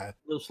slow. Yeah, a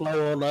little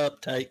slow on the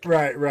uptake.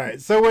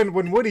 Right. So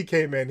when Woody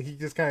came in, he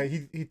just kind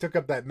of he took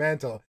up that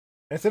mantle.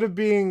 Instead of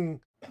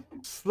being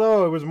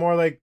slow, it was more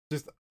like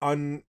just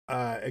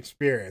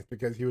unexperienced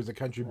because he was a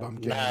country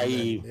bumpkin.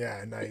 Naive.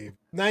 Naive.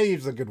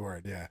 Naive's a good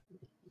word. Yeah,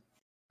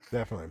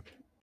 definitely.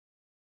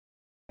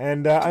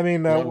 And I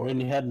mean,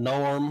 when you had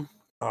Norm.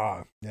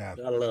 Oh yeah,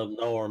 I love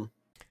Norm.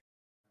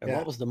 And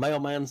what was the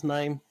mailman's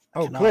name?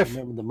 Oh, Cliff. I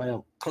remember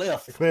the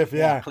Cliff. Cliff,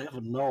 yeah. Cliff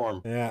and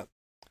Norm. Yeah.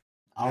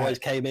 Always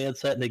came in,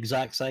 sat in the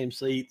exact same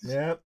seats.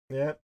 Yep.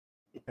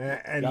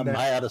 And got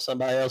mad if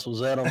somebody else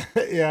was at them.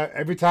 Yeah,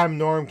 every time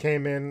Norm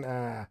came in,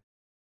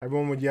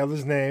 everyone would yell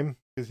his name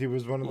because he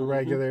was one of the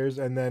regulars,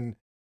 and then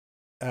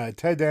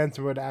Ted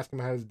Danson would ask him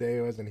how his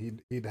day was, and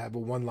he'd have a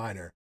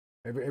one-liner.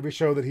 Every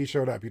show that he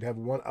showed up, he'd have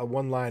a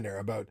one-liner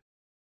about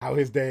how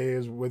his day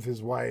is with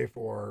his wife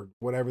or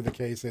whatever the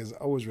case is.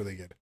 Always really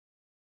good.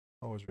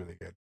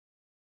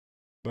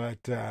 But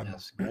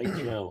that's a great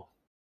show.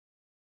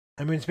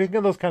 I mean, speaking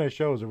of those kind of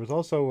shows, there was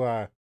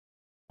also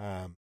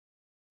and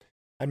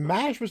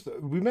MASH was.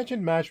 We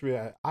mentioned MASH.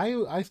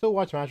 I still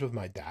watch MASH with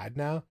my dad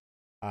now,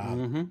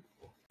 and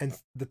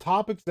the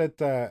topics that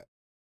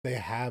they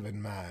have in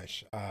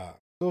MASH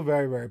still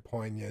very, very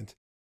poignant.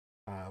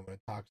 When it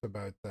talks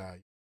about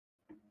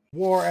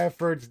war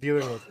efforts,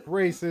 dealing with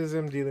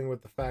racism, dealing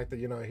with the fact that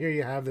here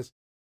you have this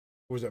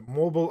was it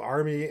mobile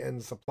army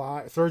and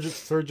supply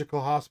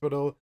surgical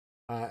hospital,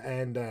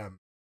 and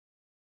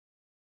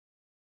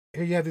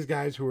here you have these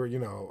guys who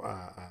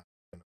are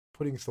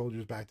putting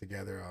soldiers back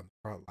together on the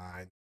front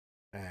line,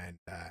 and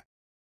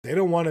they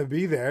don't want to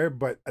be there,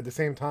 but at the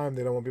same time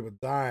they don't want people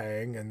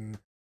dying, and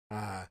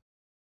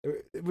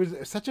it was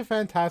such a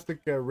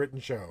fantastic written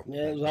show.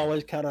 Yeah, it was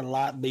always kind of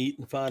light beat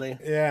and funny.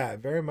 Yeah,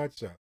 very much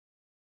so.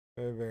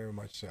 Very, very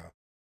much so.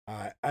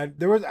 And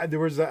there was I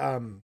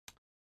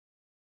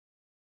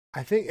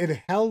think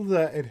it held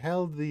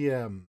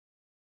the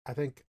I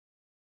think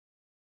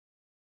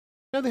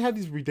they had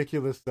these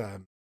ridiculous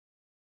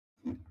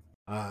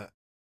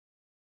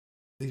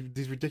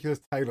these ridiculous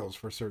titles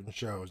for certain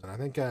shows, and I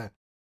think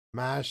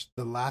MASH,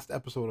 the last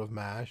episode of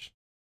MASH,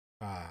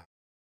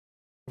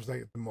 was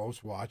like the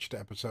most watched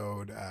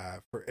episode.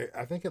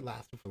 I think it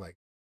lasted for like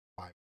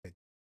 5 minutes.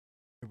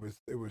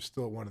 It was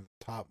still one of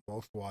the top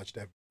most watched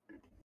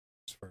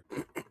episodes for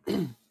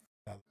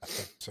that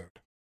last episode.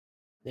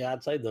 Yeah,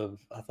 I'd say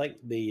I think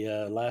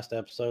the last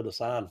episode of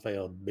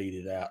Seinfeld beat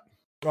it out.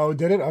 Oh,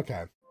 did it?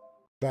 Okay.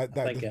 I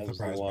think that was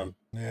the one.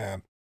 Yeah.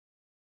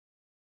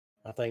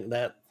 I think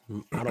that,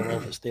 I don't know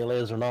if it still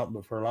is or not,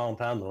 but for a long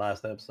time, the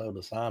last episode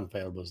of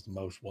Seinfeld was the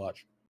most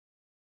watched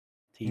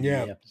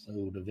TV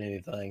episode of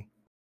anything.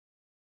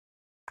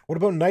 What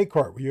about Night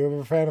Court? Were you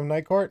ever a fan of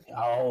Night Court?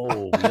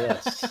 Oh,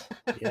 yes.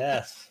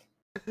 Yes.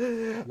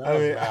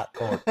 Night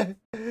Court.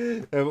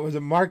 It was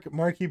a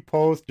Marky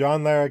Post,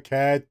 John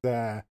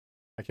Larroquette.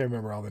 I can't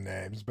remember all the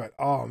names, but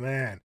oh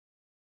man.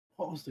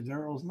 What was the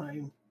girl's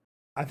name?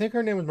 I think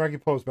her name was Marky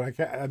Post, but I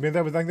can't. I mean,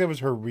 I think that was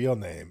her real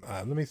name.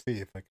 Let me see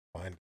if I can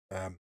find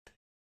it.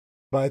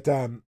 But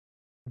John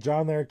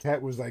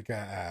Larroquette was like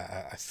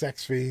a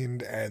sex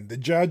fiend, and the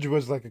judge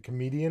was like a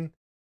comedian,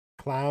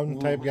 clown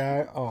type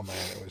guy. Oh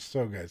man, it was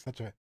so good.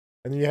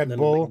 And then you had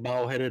Bull,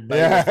 bald-headed.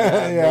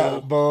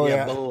 Bull.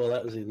 Bull.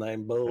 That was his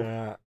name, Bull.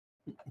 Yeah,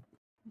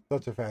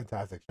 such a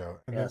fantastic show.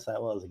 And yes,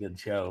 that was a good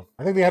show.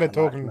 I think they had a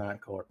token. Night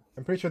Court.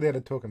 I'm pretty sure they had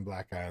a token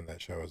black guy on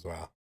that show as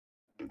well.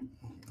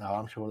 Oh,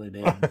 I'm sure they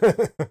did.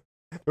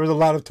 There was a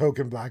lot of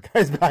token black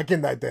guys back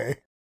in that day.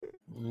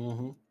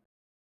 Mm-hmm.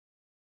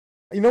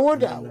 You know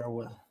what?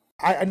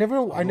 I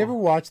never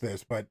watched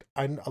this, but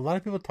a lot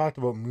of people talked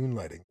about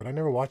Moonlighting, but I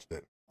never watched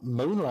it.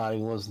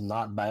 Moonlighting was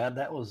not bad.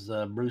 That was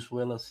Bruce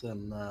Willis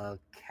and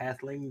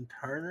Kathleen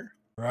Turner.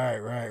 Right.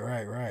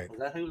 Was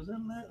that who was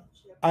in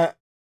that?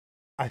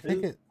 I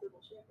think it.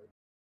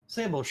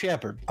 Sybil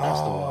Shepherd. That's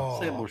the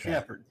one. Sybil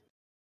Shepherd.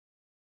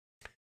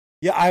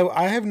 Yeah,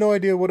 I have no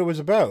idea what it was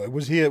about.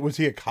 Was he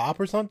a cop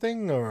or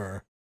something,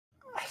 or?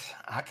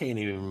 I can't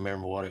even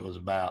remember what it was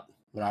about,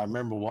 but I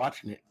remember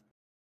watching it.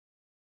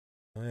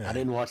 Man. I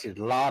didn't watch a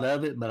lot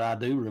of it, but I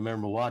do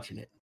remember watching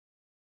it.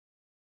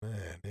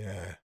 Man,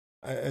 yeah.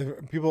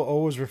 People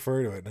always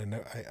refer to it, and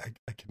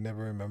I can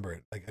never remember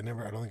it. Like I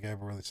don't think I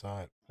ever really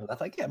saw it. I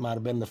think that might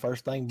have been the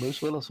first thing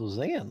Bruce Willis was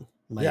in.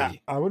 Maybe. Yeah,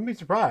 I wouldn't be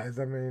surprised.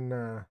 I mean,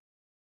 let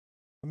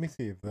me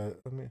see if who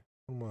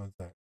was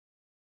that?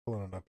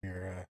 Pulling it up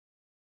here.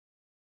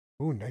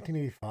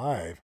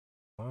 1985.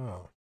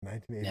 Wow,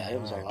 1985. Yeah, it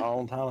was a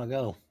long time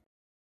ago.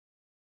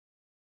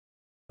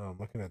 Oh, I'm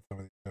looking at some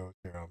of these shows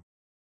here.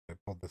 I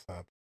pulled this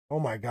up. Oh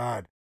my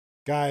god,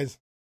 guys!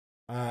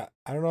 I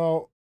don't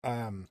know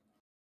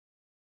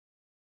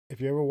if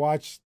you ever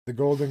watched The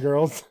Golden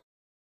Girls.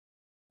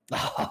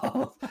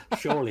 Oh,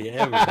 surely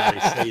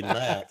everybody's seen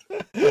that.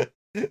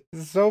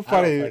 It's so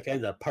funny. I don't think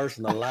there's a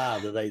person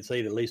alive that ain't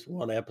seen at least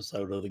one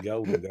episode of The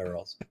Golden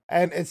Girls.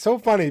 And it's so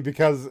funny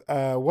because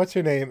what's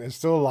her name is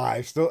still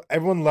alive. Still,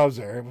 everyone loves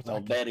her.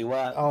 Betty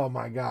White. Oh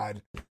my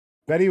god,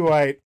 Betty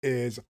White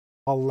is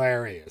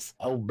hilarious.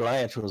 Oh,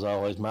 Blanche was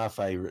always my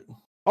favorite.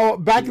 Oh,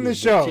 back in the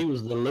show, she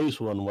was the loose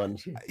one,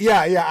 wasn't she?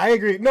 Yeah, I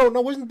agree. No,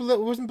 wasn't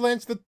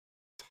Blanche the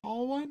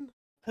tall one?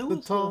 Who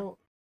was tall?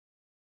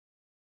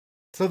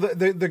 So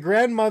the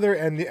grandmother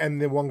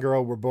and the one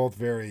girl were both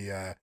very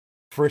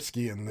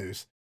frisky and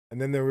loose,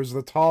 and then there was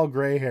the tall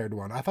gray-haired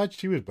one. I thought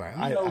she was black.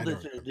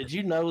 Did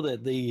you know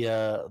that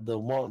the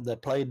one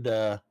that played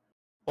what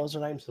was her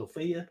name,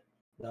 Sophia,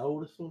 the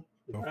oldest one,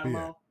 the Sophia.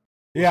 grandma?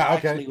 Yeah,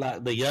 okay. Actually,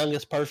 like the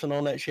youngest person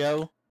on that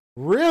show.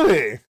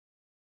 Really?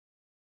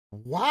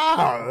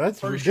 Wow,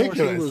 that's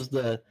ridiculous.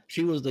 Sure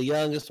she was the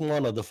youngest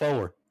one of the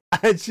four.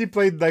 And she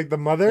played like the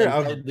mother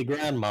played the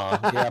grandma.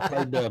 Yeah,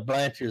 played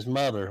Blanche's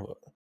mother.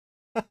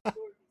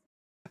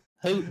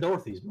 Who?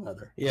 Dorothy's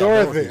mother. Yeah,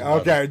 Dorothy.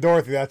 Okay,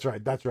 Dorothy. That's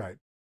right.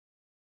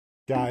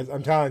 Guys,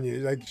 I'm telling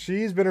you, like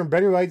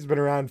Betty White's been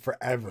around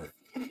forever.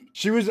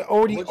 She was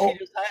already. What she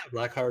just have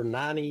like her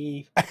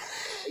 90.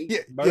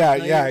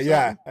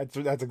 Yeah.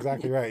 That's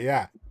exactly right.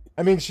 Yeah.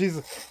 I mean, she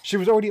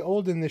was already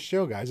old in this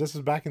show, guys. This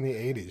was back in the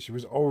 80s. She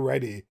was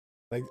already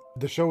like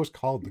the show was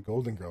called The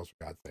Golden Girls,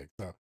 for God's sake.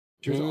 So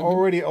she was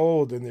already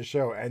old in the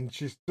show, and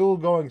she's still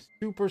going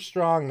super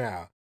strong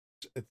now.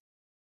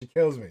 She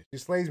kills me. She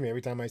slays me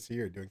every time I see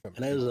her doing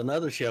something. And there's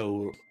another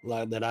show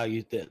like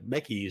that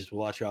Becky used to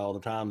watch all the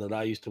time that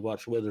I used to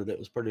watch with her that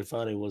was pretty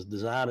funny was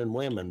Designing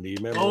Women. Do you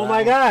remember? Oh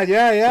my god,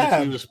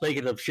 yeah. She was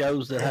speaking of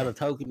shows that had a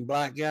token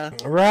black guy.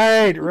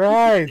 Right.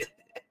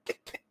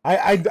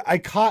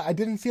 I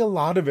didn't see a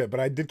lot of it, but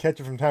I did catch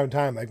it from time to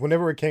time. Like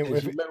whenever it came. You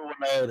remember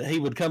when he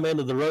would come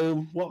into the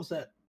room? What was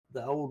that?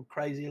 The old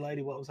crazy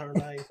lady. What was her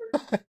name?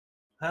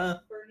 Huh?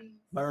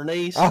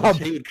 Bernice.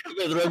 She would come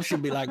in the room.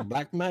 She'd be like,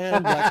 "Black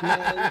man."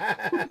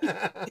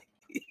 I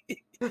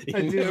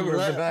do remember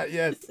that.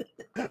 Yes,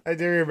 I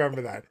do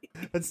remember that.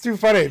 That's too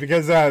funny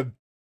because it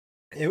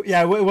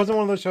wasn't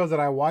one of those shows that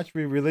I watched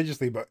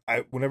religiously, but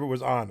whenever it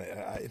was on,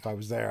 if I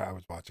was there, I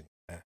was watching.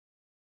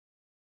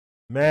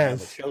 Man,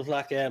 shows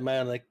like that,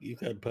 man, like you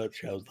couldn't put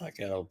shows like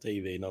that on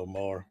TV no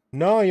more.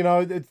 No,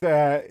 it's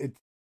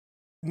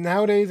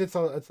nowadays it's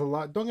a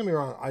lot. Don't get me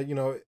wrong.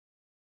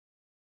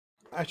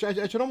 I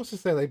should almost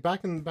just say, like,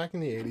 back in the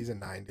 80s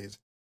and 90s,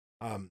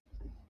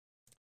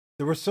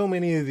 there were so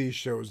many of these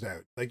shows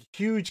out, like,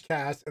 huge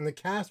cast, and the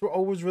cast were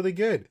always really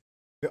good.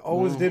 They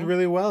always did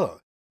really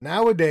well.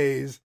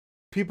 Nowadays,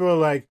 people are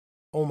like,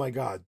 oh my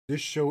god,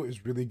 this show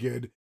is really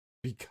good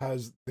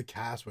because the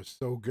cast was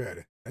so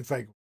good. It's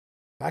like,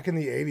 back in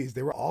the 80s,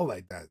 they were all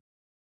like that.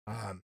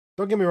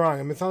 Don't get me wrong.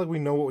 I mean, it's not like we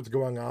know what was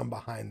going on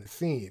behind the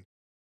scene,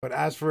 but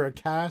as for a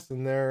cast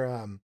and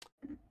their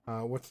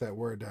what's that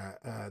word?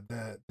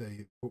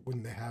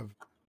 When they have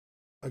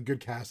a good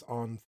cast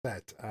on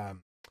set.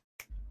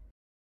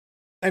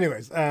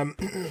 Anyways,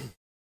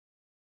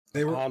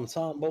 they were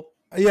ensemble.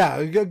 Yeah,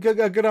 a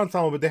good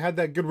ensemble, but they had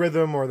that good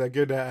rhythm or that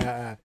good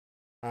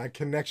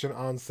connection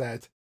on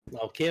set.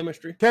 Oh,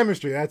 chemistry.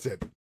 Chemistry, that's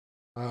it.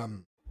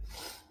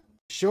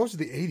 Shows of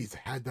the 80s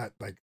had that,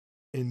 like,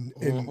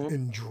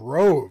 in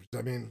droves.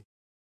 I mean,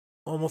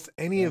 almost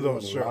any of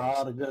those shows. A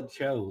lot of good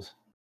shows.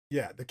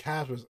 Yeah, the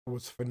cast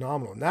was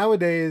phenomenal.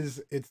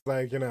 Nowadays, it's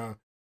like,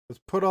 let's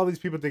put all these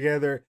people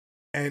together,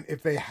 and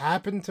if they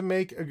happen to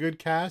make a good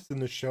cast, then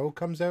the show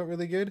comes out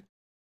really good.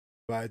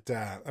 But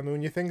I mean,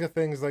 when you think of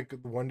things like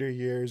Wonder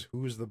Years,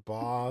 Who's the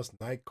Boss,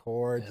 Night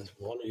Court, yes,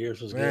 Wonder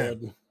Years was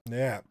good.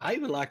 Yeah, I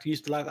even liked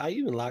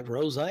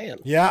Roseanne.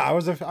 Yeah, I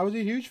was a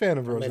huge fan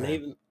of Roseanne. I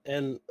mean,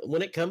 and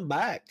when it come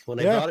back, when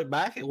they brought it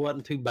back, it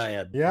wasn't too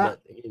bad. Yeah,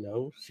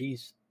 but, she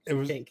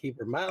can't keep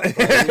her mouth.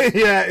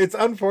 Yeah, it's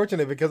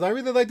unfortunate because I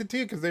really liked it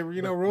too because they were,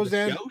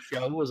 Roseanne. The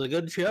show was a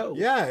good show.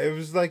 Yeah, it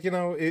was like, it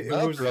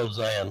was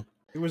Roseanne.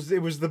 It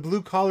was the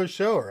blue collar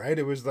show, right?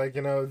 It was like,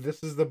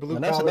 this is the blue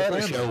collar. That's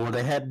another show where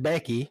they had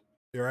Becky.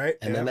 You're right.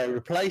 And then they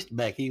replaced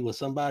Becky with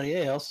somebody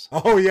else.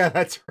 Oh yeah,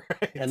 that's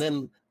right. And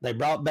then they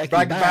brought Becky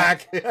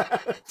back. Yeah,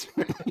 that's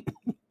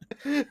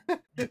right.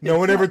 No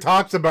one ever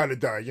talks about it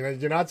though.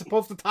 You're not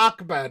supposed to talk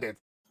about it.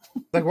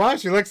 Like, wow,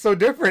 she looks so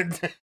different.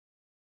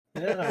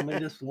 Yeah, I mean,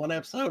 just one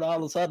episode, all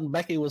of a sudden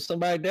Becky was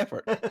somebody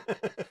different.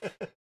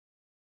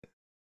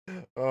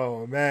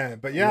 Oh man,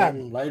 but yeah.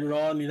 Later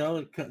on,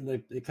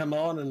 they come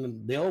on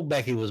and the old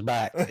Becky was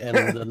back,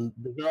 and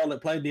the girl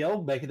that played the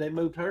old Becky, they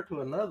moved her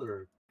to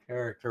another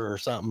character or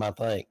something, I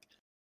think.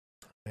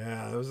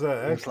 Yeah, it was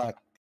it's like,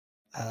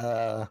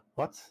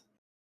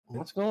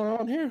 what's going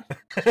on here?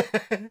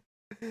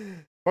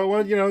 But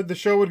when the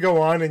show would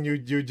go on, and you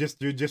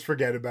just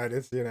forget about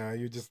it.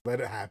 You just let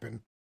it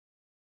happen.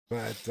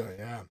 But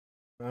yeah,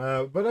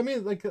 but I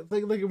mean, like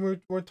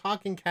we're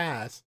talking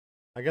cast.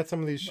 I got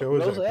some of these shows.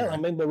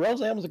 Roseanne, but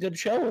Roseanne was a good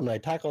show, and they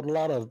tackled a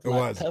lot of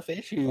tough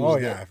issues. Oh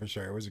yeah, for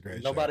sure, it was a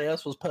great show. Nobody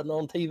else was putting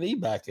on TV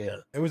back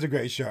then. It was a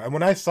great show, and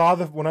when I saw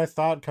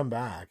it come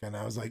back, and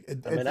I was like,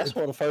 that's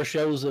one of the first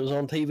shows that was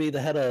on TV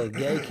that had a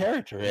gay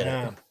character in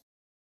it.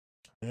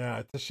 Yeah,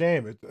 it's a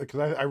shame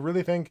because I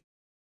really think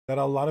that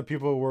a lot of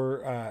people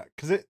were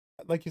because it,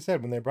 like you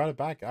said, when they brought it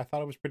back, I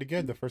thought it was pretty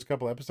good. The first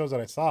couple episodes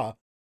that I saw,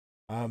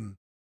 but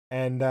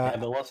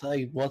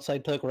once they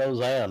took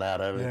Roseanne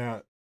out of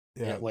it,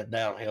 yeah, it went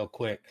downhill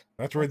quick.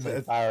 That's where they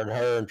fired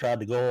her and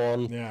tried to go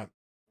on. Yeah.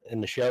 In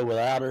the show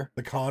without her.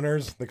 The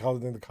Connors. They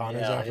called it the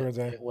Connors afterwards.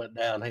 It went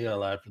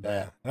downhill after that.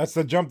 Yeah. That's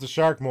the jump the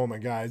shark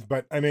moment, guys.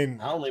 But I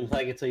mean, I don't even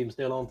think it's even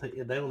still on.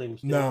 They don't even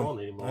still on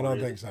anymore. I don't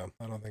think so.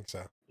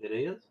 It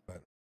is.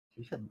 But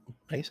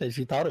they said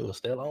she thought it was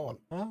still on.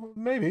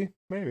 Maybe.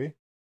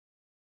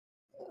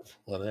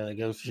 Well, then it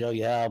goes to show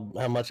you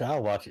how much I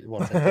watch it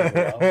once I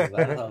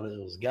thought it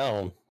was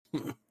gone.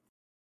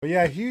 But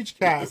yeah, huge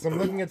cast. I'm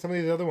looking at some of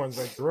these other ones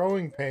like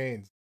Growing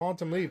Pains,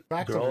 Quantum Leap,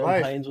 Facts of Life.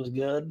 Growing Pains was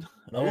good.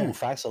 Oh,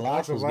 Facts of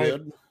Life was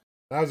good.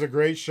 That was a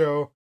great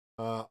show.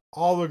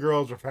 All the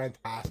girls were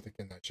fantastic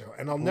in that show.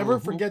 And I'll never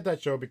forget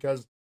that show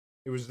because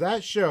it was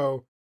that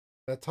show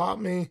that taught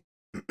me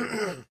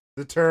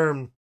the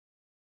term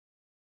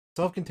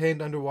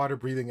self-contained underwater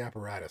breathing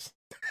apparatus.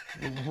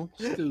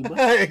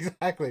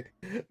 Exactly.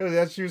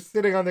 As she was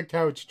sitting on the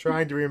couch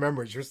trying to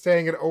remember it. She was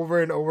saying it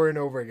over and over and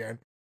over again.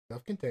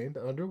 Self-contained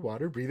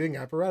underwater breathing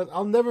apparatus.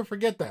 I'll never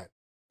forget that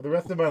for the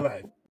rest of my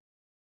life.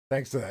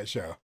 Thanks to that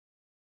show.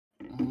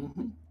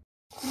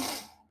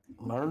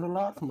 Learned a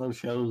lot from those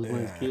shows when we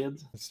were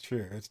kids. It's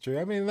true.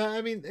 I mean,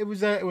 it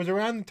was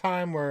around the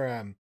time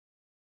where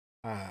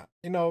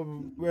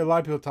where a lot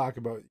of people talk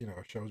about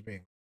shows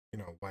being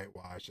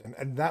whitewashed,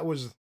 and that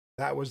was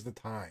the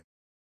time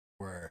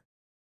where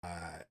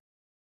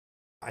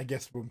I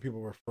guess when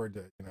people referred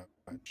to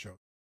shows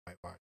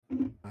whitewashed.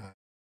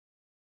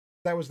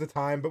 That was the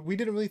time, but we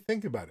didn't really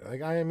think about it.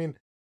 Like I mean,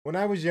 when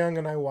I was young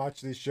and I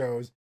watched these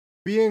shows,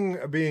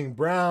 being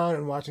brown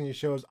and watching these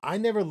shows, I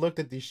never looked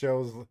at these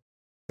shows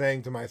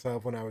saying to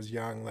myself when I was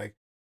young, like,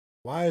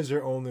 why is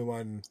there only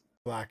one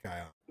black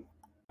guy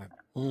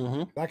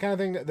on? That kind of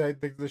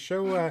thing. The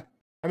show.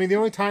 I mean, the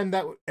only time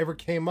that ever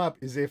came up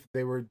is if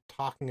they were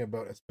talking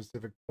about a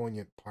specific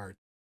poignant part,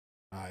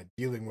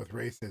 dealing with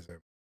racism,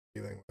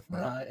 dealing with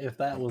if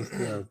that was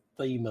the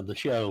theme of the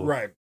show,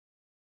 right.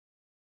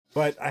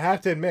 But I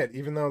have to admit,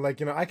 even though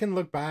I can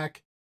look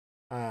back,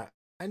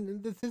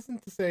 and this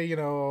isn't to say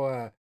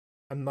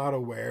I'm not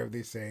aware of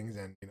these things,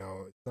 and you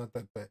know, it's not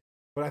that.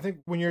 But I think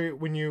when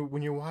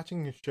you're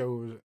watching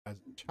shows as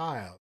a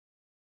child,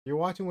 you're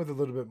watching with a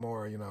little bit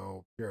more, you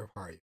know, pure of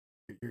heart.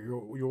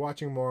 You're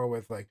watching more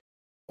with like,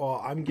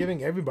 well, I'm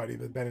giving everybody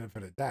the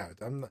benefit of doubt.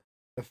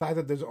 The fact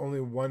that there's only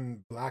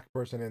one black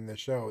person in the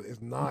show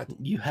is not.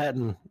 You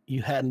hadn't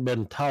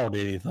been taught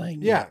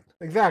anything. Yeah, yet.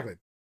 exactly.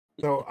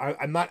 So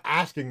I'm not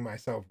asking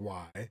myself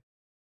why.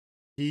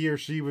 He or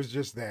she was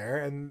just there,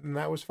 and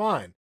that was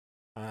fine.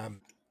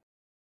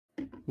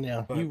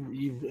 Now, but,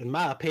 you, in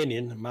my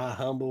opinion,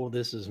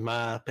 this is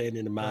my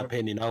opinion and my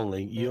opinion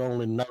only. You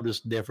only notice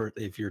different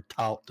if you're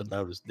taught to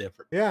notice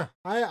different. Yeah,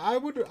 I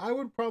would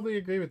probably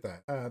agree with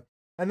that.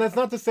 And that's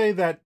not to say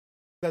that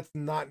that's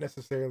not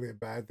necessarily a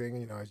bad thing.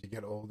 You know, as you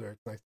get older,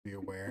 it's nice to be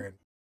aware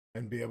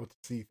and be able to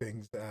see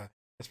things,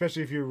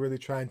 especially if you're really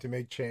trying to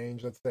make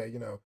change. Let's say, you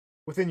know,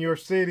 within your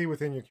city,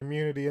 within your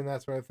community, and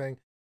that sort of thing.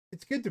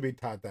 It's good to be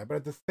taught that, but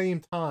at the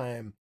same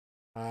time,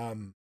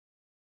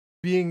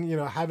 being, you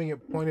know, having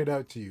it pointed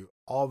out to you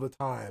all the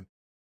time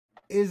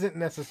isn't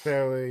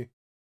necessarily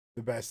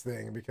the best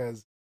thing,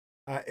 because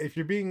if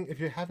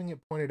you're having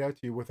it pointed out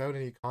to you without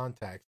any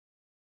context,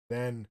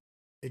 then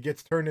it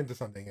gets turned into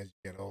something as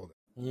you get older,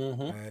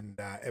 and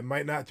it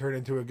might not turn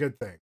into a good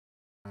thing.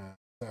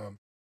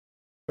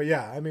 But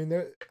yeah, I mean,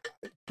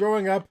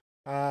 growing up,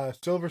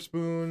 Silver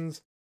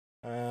Spoons,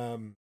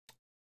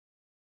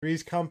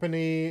 Three's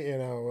Company, you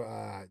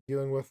know,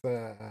 dealing with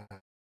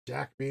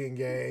Jack being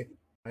gay.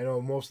 I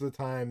know most of the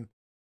time,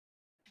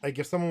 like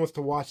if someone was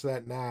to watch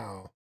that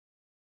now,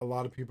 a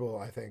lot of people,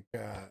 I think,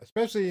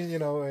 especially, you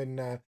know, and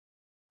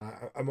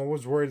I'm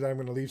always worried that I'm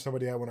going to leave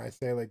somebody out when I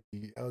say like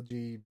the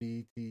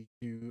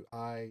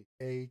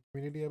LGBTQIA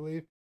community, I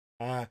believe.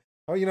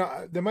 Oh, you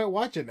know, they might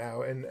watch it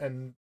now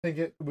and think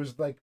it was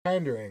like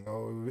pandering.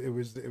 Oh, it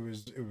was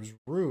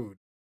rude.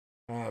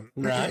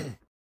 Right.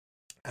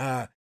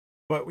 But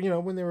you know,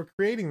 when they were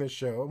creating this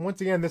show, and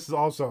once again, this is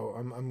also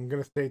I'm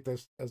going to state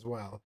this as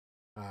well,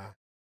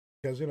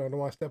 because you know I don't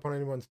want to step on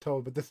anyone's toe,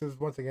 but this is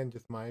once again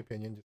just my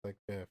opinion, just like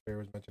Fair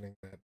was mentioning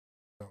that.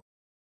 So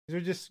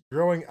they're just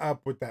growing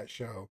up with that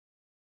show.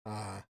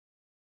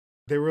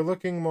 They were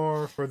looking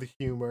more for the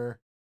humor,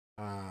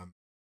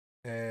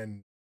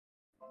 and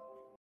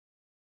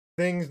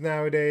things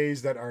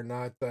nowadays that are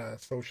not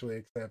socially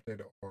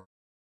accepted or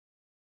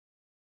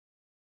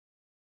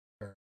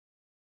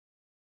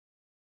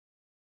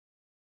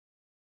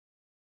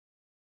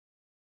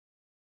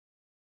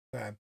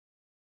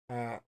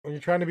when you're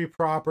trying to be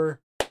proper.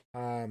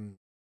 I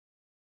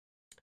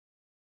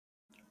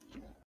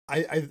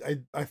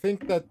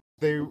think that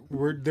they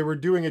were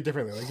doing it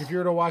differently. Like if you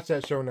were to watch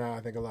that show now,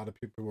 I think a lot of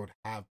people would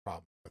have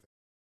problems with it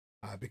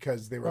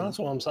because they were. Well, that's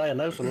what I'm saying.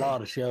 There's a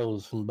lot of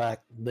shows from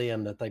back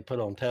then that they put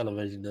on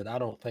television that I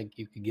don't think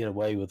you could get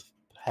away with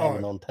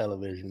having on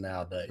television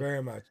nowadays.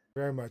 Very much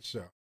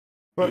so.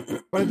 But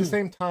at the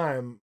same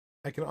time,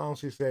 I can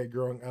honestly say,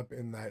 growing up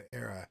in that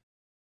era,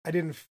 I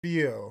didn't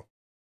feel,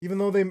 even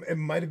though it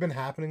might have been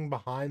happening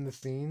behind the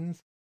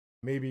scenes,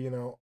 maybe, you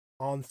know,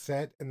 on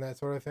set and that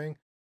sort of thing,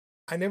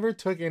 I never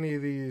took any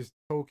of these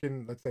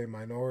token, let's say,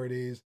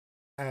 minorities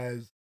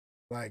as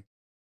like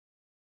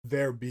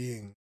they're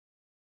being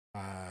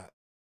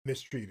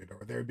mistreated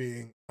or they're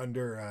being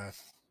under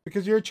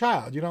because you're a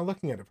child. You're not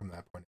looking at it from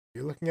that point.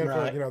 You're looking at it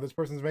from, you know, this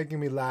person's making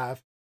me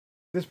laugh.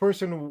 This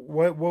person,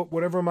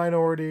 whatever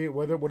minority,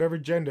 whatever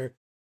gender,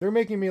 they're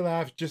making me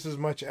laugh just as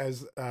much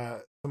as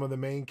some of the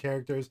main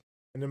characters.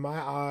 And in my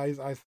eyes,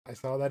 I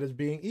saw that as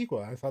being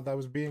equal. I thought that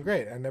was being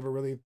great. I never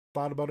really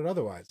thought about it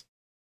otherwise.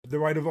 There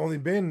might have only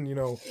been, you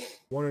know,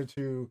 one or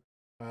two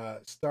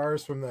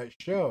stars from that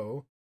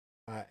show,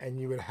 and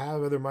you would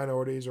have other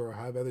minorities or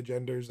have other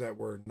genders that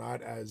were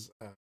not as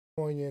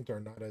poignant or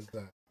not as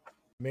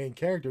main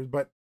characters.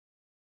 But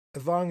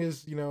as long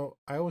as, you know,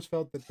 I always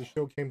felt that the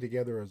show came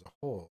together as a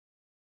whole,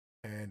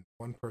 and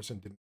one person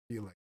didn't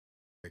feel like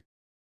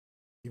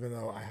even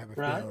though I have a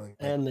feeling.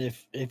 And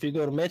if you're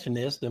going to mention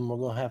this, then we're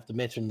going to have to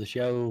mention the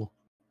show.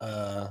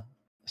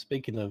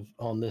 Speaking of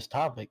on this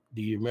topic,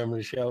 do you remember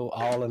the show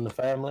All in the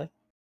Family?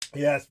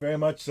 Yes, very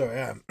much so.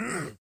 Yeah,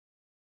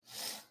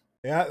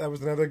 yeah, that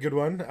was another good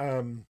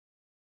one.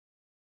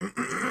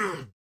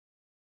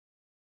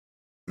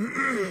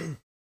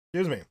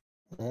 Excuse me.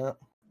 Yeah,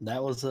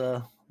 that was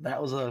a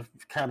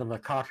kind of a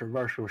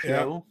controversial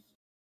show.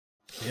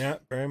 Yeah,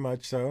 very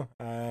much so.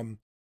 I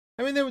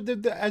mean,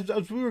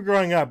 as we were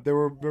growing up, there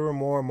were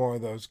more and more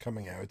of those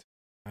coming out.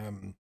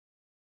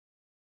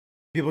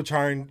 People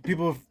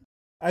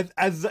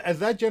as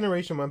that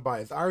generation went by,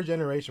 as our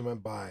generation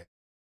went by,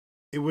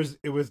 it was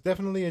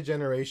definitely a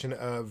generation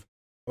of,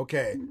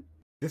 okay,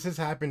 this has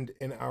happened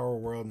in our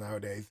world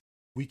nowadays.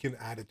 We can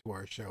add it to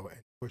our show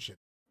and push it.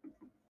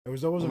 It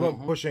was always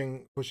about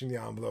pushing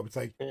the envelope. It's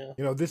like, you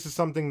know, this is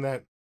something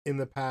that in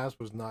the past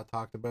was not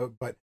talked about,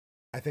 but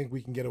I think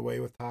we can get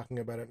away with talking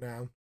about it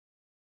now.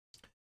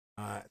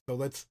 So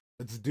let's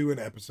do an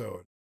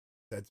episode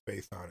that's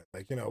based on it.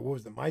 Like, you know, what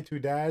was it? My Two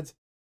Dads,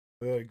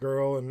 the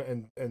girl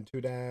and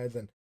two dads,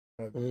 and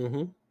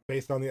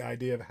based on the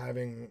idea of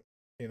having,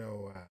 you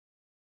know,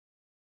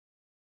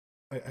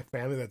 a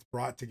family that's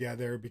brought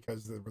together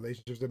because the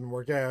relationships didn't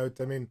work out.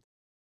 I mean,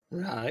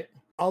 Right.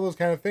 all those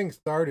kind of things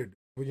started.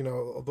 You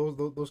know,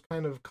 those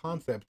kind of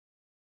concepts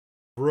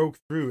broke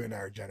through in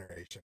our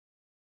generation.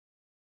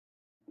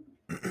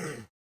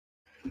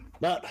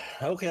 But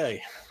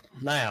okay,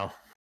 now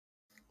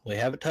we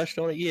haven't touched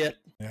on it yet.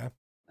 Yeah.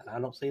 And I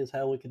don't see as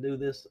how we can do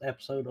this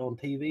episode on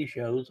TV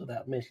shows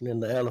without mentioning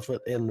the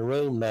elephant in the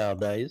room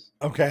nowadays.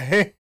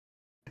 Okay.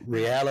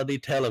 Reality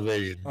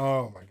television.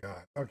 Oh my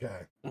God.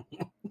 Okay.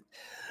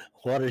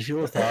 What is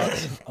your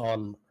thoughts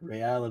on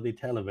reality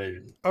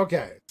television?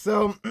 Okay.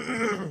 So,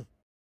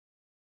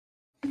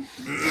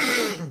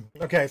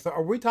 okay. So,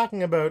 are we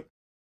talking about?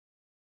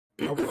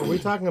 Are we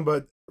talking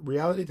about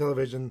reality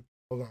television?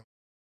 Hold on.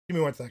 Give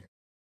me 1 second.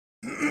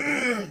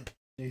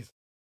 Jeez.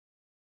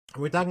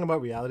 Are we talking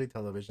about reality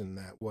television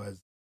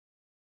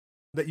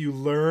that you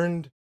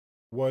learned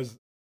was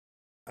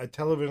a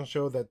television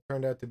show that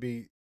turned out to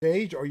be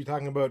stage, or are you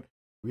talking about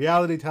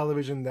reality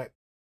television that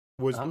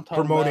was I'm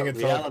talking promoting about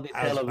itself reality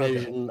as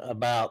television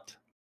about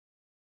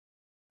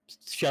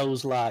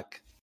shows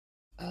like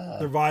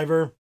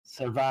Survivor,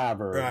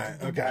 Survivor,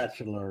 Okay.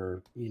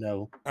 Bachelor, you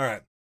know. All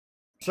right.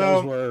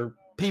 Shows So where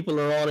people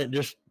are on it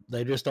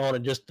they're just on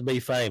it just to be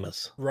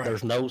famous. Right.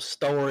 There's no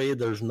story.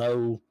 It's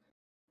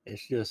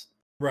just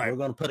we're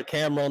going to put a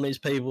camera on these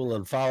people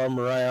and follow them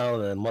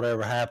around, and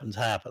whatever happens,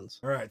 happens.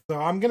 All right. So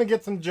I'm gonna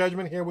get some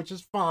judgment here, which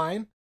is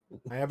fine.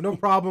 I have no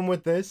problem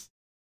with this.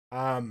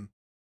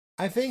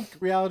 I think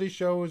reality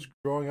shows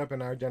growing up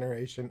in our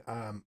generation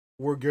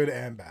were good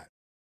and bad.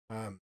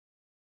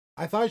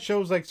 I thought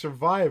shows like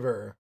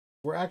Survivor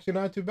were actually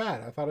not too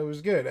bad. I thought it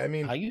was good. I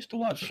mean, I used to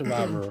watch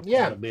Survivor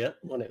Yeah. quite a bit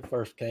when it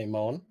first came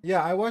on.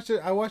 yeah, I watched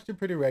it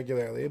pretty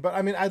regularly. But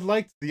I mean, I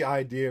liked the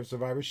idea of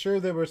Survivor. Sure,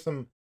 there were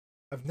some.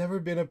 I've never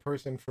been a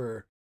person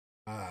for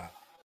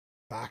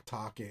back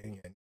talking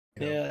and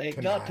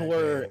It got to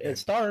where it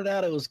started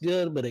out it was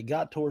good, but it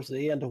got towards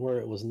the end to where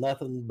it was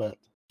nothing but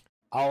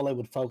all they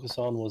would focus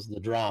on was the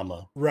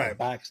drama, Right.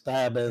 the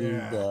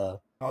backstabbing, Yeah.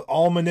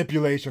 All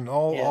manipulation,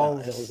 all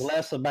it was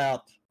less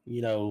about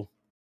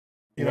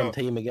one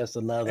team against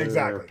another,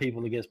 Exactly. or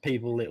people against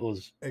people. It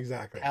was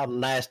exactly how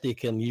nasty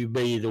can you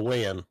be to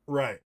win?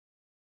 right.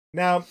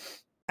 Now,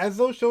 as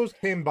those shows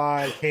came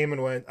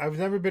and went, I've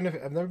never been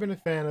a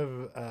fan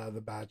of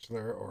The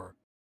Bachelor, or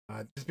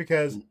just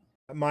because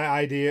my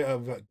idea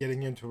of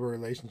getting into a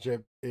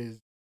relationship is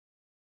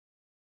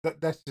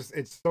that's just,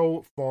 it's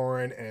so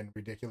foreign and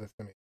ridiculous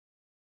to me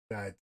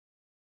that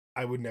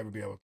I would never be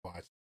able to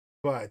watch.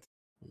 But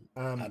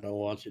I don't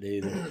watch it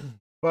either.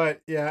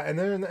 but yeah, and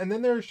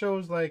then there are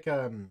shows like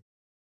okay,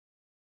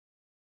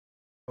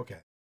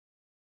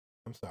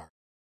 I'm sorry,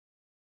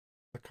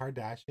 the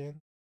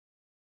Kardashians.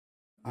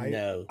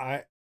 No.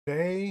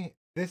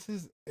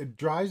 It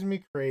drives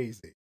me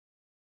crazy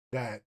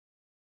that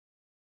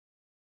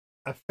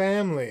a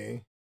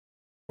family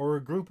or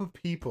a group of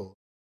people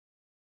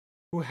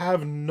who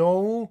have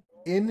no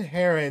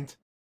inherent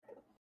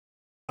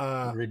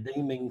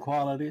redeeming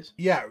qualities.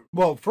 yeah,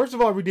 well, first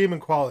of all, redeeming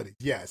qualities,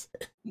 yes,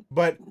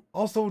 but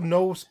also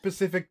no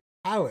specific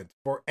talent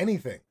for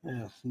anything.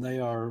 Yes, they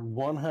are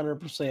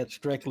 100%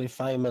 strictly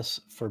famous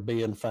for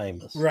being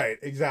famous. Right,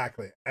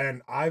 exactly.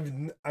 And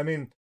I'm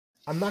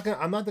not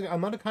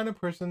the kind of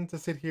person to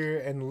sit here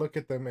and look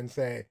at them and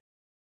say,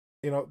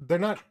 they're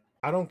not.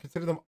 I don't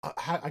consider them.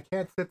 I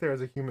can't sit there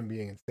as a human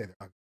being and say that.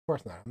 Of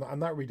course not. I'm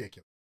not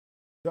ridiculous.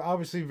 They're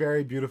obviously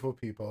very beautiful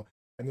people,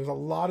 and there's a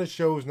lot of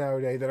shows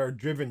nowadays that are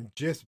driven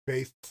just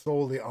based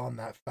solely on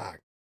that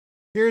fact.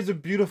 Here's a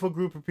beautiful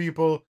group of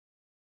people.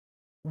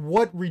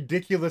 What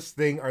ridiculous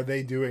thing are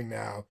they doing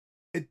now?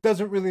 It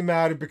doesn't really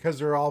matter because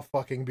they're all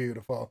fucking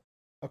beautiful.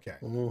 Okay,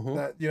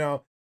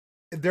 that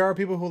there are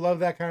people who love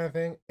that kind of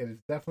thing. It is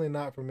definitely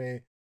not for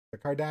me. The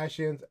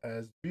Kardashians,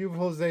 as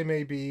beautiful as they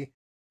may be,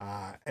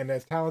 and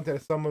as talented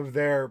as some of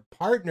their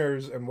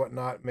partners and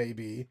whatnot may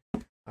be,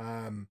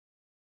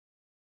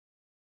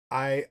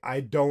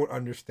 I don't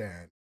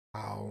understand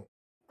how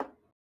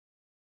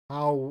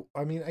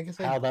I mean, I guess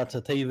how that's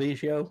a TV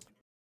show.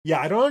 Yeah,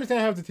 I don't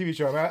understand how it's a TV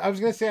show. I was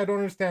gonna say I don't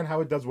understand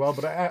how it does well,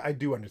 but I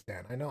do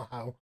understand. I know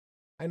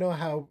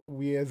how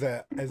we as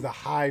a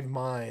hive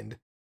mind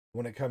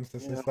when it comes to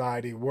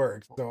society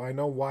works. So I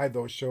know why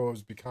those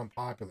shows become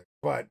popular.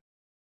 But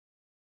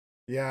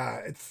yeah,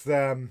 it's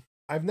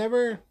I've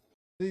never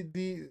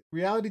the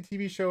reality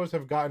TV shows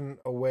have gotten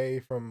away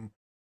from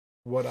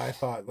what I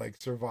thought like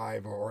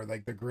Survivor or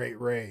like The Great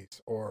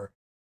Race or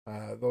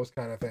those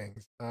kind of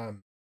things.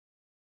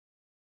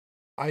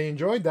 I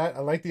enjoyed that. I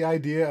like the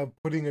idea of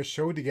putting a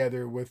show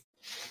together with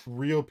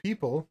real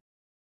people.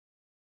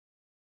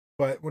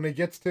 But when it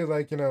gets to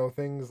like,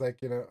 things like,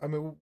 I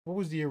mean, what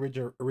was the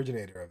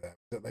originator of that?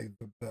 Was it like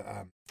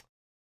the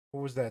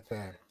what was that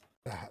the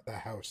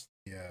house?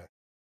 The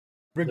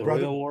Big The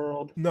Brother? Real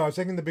World. No, I was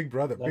thinking the Big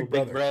Brother. No,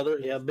 Big Brother.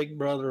 Yeah, Big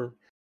Brother.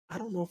 I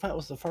don't know if that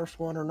was the first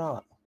one or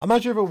not. I'm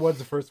not sure if it was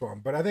the first one,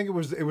 but I think it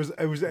was there.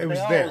 All was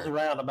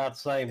around about the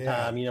same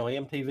time.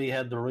 MTV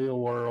had The Real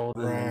World,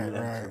 and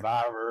you had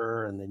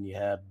Survivor, and then you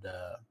had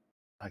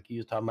Like you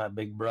was talking about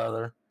Big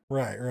Brother.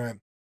 Right.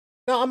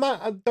 No, I'm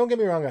not. Don't get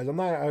me wrong, guys. I'm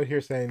not out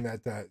here saying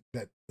that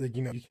like,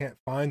 you know, you can't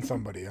find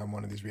somebody on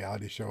one of these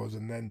reality shows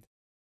and then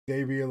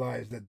they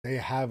realize that they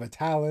have a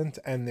talent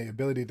and the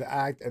ability to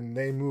act and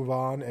they move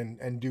on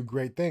and do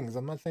great things.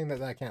 I'm not saying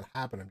that can't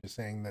happen. I'm just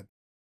saying that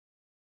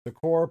the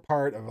core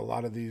part of a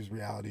lot of these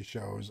reality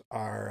shows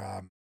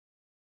are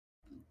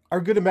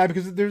good and bad,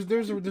 because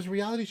there's a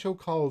reality show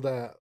called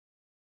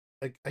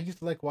like, I used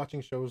to like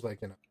watching shows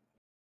like, you know,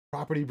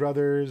 Property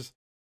Brothers.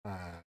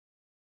 I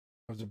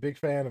was a big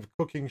fan of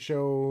cooking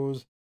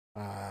shows.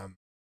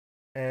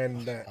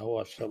 And I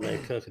watch so many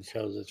cooking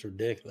shows, it's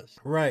ridiculous.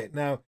 Right.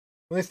 Now,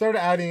 when they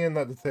started adding in,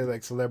 let's say,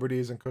 like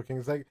celebrities and cooking,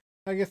 it's like,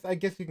 I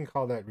guess you can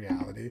call that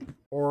reality.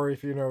 Or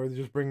if, you know,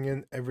 just bringing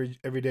in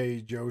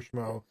everyday Joe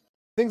Schmo,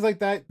 things like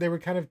that, they were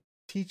kind of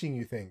teaching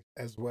you things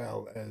as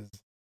well as,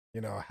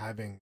 you know,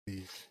 having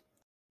the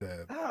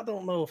I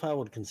don't know if I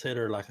would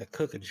consider like a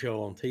cooking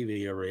show on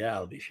TV a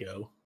reality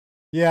show.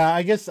 Yeah,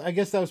 I guess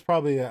that was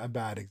probably a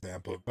bad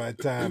example,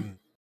 but I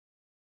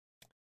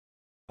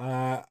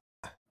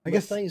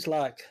guess things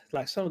like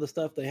some of the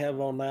stuff they have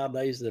on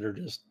nowadays that are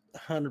just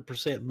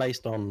 100%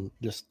 based on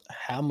just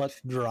how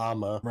much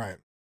drama right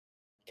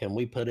can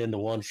we put into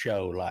one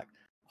show, like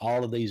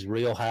all of these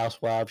Real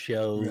Housewives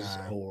shows,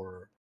 Yeah.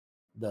 or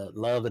the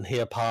Love and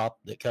Hip Hop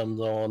that comes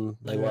on.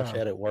 They watch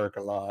that at work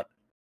a lot,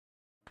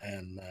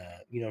 and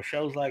you know,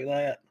 shows like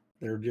that.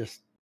 They're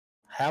just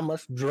how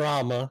much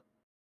drama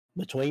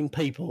between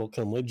people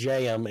can we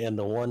jam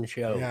into one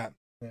show? Yeah.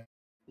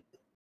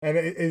 And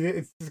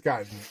it's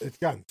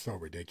gotten so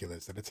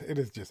ridiculous that it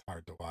is just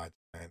hard to watch,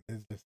 man.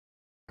 It's just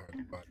hard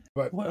to watch.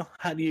 But well,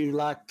 how do you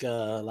like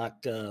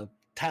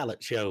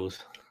talent shows?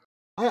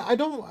 I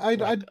don't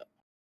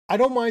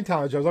mind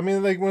talent shows. I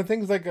mean, like when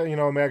things like, you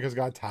know, America's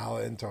Got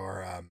Talent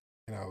or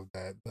you know,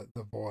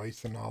 the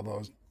Voice and all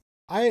those.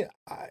 I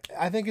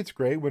think it's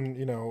great when,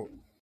 you know,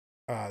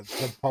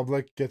 the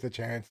public gets a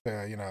chance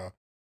to, you know,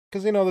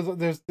 because, you know,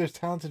 there's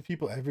talented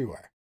people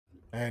everywhere,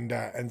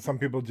 and some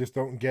people just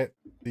don't get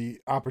the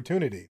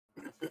opportunity.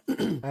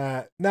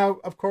 Now,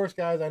 of course,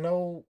 guys, I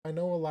know a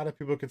lot of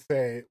people could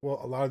say, well,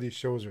 a lot of these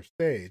shows are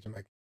staged. I'm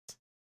like,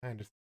 I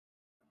understand.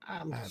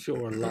 I'm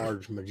sure a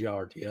large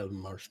majority of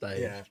them are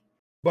staged. Yeah.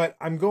 But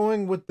I'm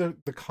going with the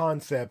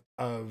concept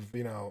of,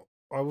 you know,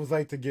 I always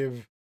like to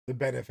give the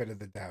benefit of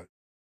the doubt.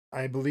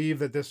 I believe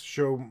that this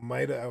show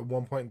might at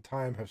one point in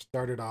time have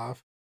started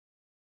off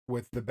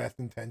with the best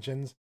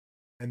intentions,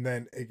 and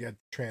then it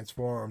gets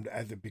transformed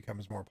as it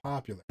becomes more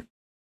popular.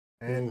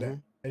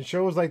 And and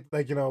shows like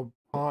you know,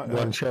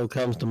 one show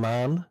comes to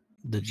mind,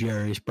 the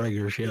Jerry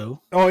Springer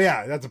Show. Oh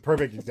yeah, that's a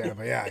perfect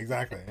example. Yeah,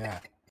 exactly. Yeah.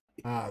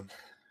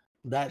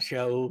 That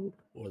show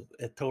was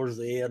towards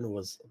the end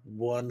was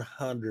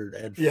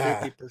 150%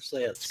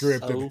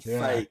 scripted, so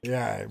fake.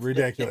 Yeah,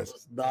 ridiculous. It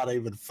was not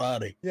even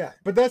funny. Yeah,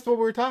 but that's what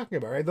we're talking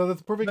about, right? Though that's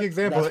a perfect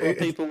example. That's what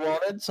people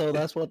wanted, so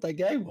that's what they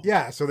gave them.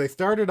 Yeah, so they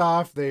started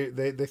off.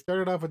 They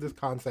started off with this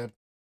concept,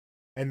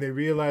 and they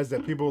realized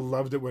that people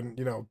loved it when,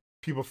 you know,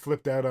 people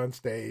flipped out on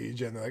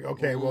stage, and they're like,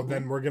 okay, well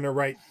then we're gonna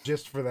write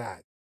just for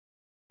that.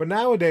 But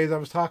nowadays, I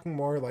was talking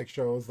more like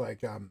shows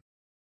like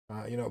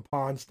you know,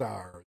 Pawn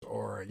Stars,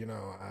 or, you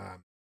know,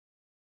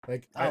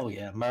 like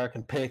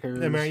American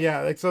Pickers. I mean,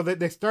 yeah, like, so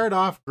they start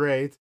off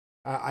great.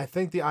 I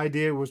think the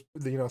idea was,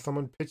 you know,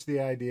 someone pitched the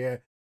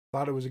idea,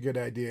 thought it was a good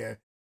idea,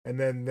 and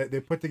then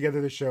they put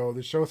together the show.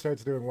 The show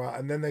starts doing well,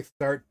 and then they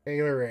start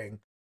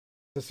tailoring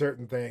to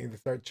certain things. They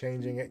start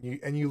changing it,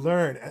 and you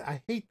learn.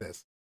 I hate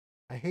this.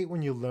 I hate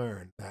when you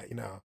learn that, you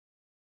know,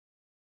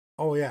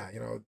 oh yeah, you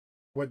know,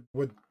 what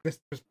this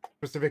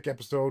specific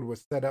episode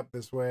was set up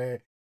this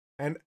way,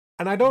 and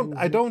I don't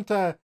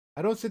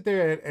sit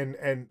there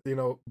and you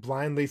know,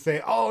 blindly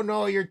say, oh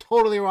no, you're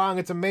totally wrong,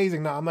 it's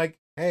amazing. No, I'm like,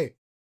 hey,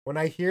 when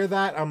I hear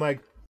that, I'm like,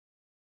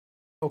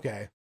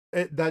 okay,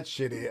 that's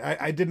shitty.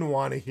 I didn't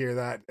want to hear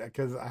that,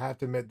 because I have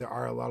to admit there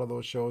are a lot of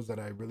those shows that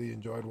I really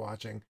enjoyed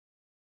watching,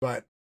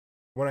 but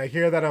when I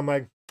hear that, I'm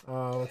like,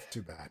 oh, that's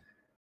too bad.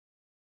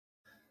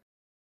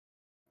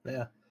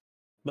 Yeah,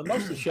 but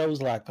most of the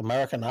shows like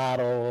American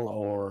Idol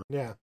or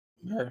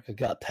America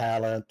Got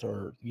Talent,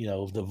 or, you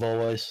know, The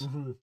Voice,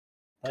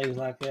 things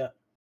like that,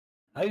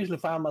 I usually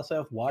find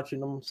myself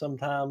watching them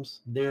sometimes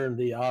during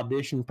the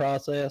audition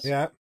process.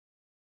 Yeah.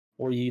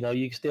 Or, you know,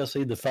 you can still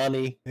see the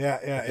funny.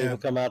 Yeah. People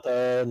come out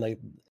there and they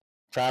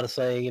try to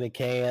sing and they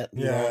can't.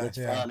 You know, and it's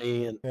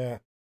funny. And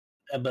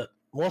but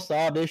once the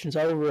audition's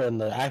over and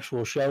the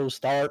actual show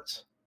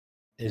starts,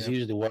 is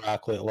usually where I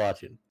quit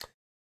watching.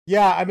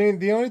 Yeah, I mean,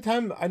 the only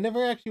time I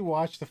never actually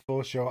watched the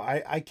full show,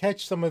 I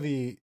catch some of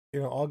the,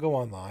 you know, I'll go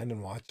online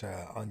and watch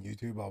on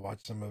YouTube. I'll watch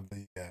some of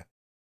the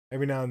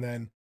every now and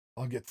then.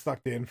 I'll get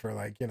sucked in for,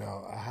 like, you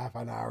know, a half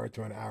an hour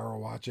to an hour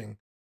watching,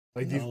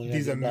 like,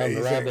 these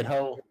amazing rabbit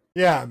hole.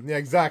 Yeah,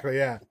 exactly.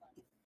 Yeah,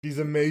 these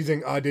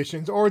amazing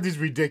auditions, or these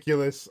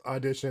ridiculous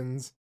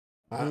auditions.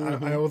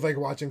 I always like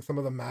watching some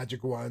of the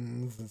magic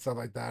ones and stuff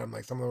like that. I'm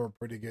like, some of them are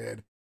pretty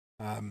good.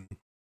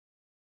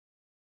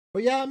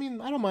 But yeah, I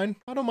mean, I don't mind.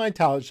 I don't mind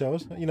talent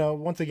shows. You know,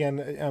 once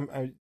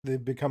again,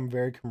 they've become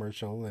very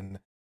commercial, and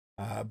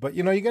but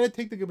you know, you got to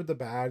take the good with the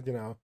bad. You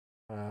know,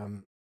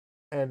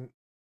 and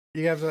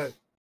you have to.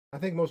 I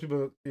think most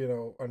people, you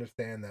know,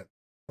 understand that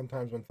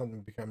sometimes when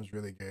something becomes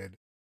really good,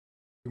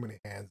 too many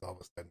hands all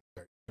of a sudden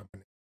start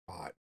jumping in the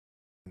pot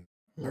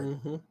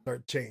and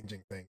start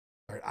changing things,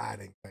 start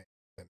adding things.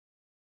 And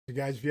you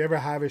guys, if you ever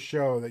have a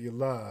show that you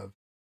love,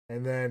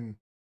 and then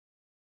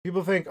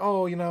people think,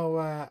 oh, you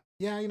know,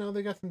 yeah, you know,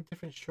 they got some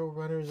different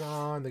showrunners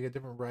on, they got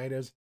different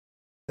writers.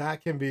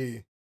 That can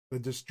be the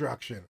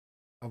destruction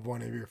of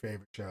one of your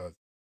favorite shows.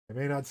 It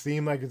may not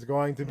seem like it's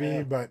going to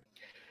be, but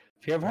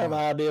if you ever have an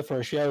idea for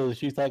a show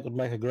that you think would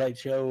make a great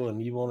show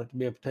and you want it to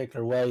be a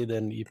particular way,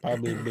 then you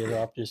probably be better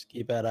off just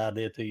keep that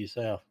idea to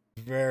yourself.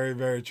 Very,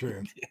 very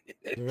true.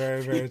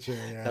 Very, very true.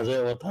 Yeah,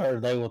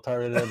 because they will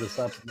turn it into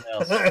something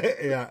else.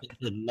 Yeah,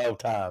 in no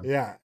time.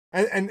 Yeah,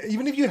 and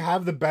even if you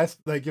have the best,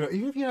 like, you know,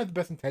 even if you have the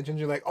best intentions,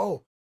 you're like,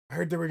 oh, I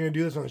heard they were gonna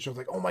do this on the show. It's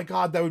like, oh my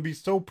god, that would be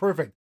so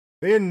perfect.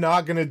 They are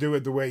not gonna do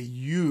it the way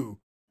you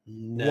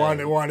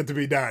want it to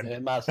be done.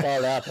 It might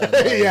start out that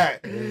way. Yeah,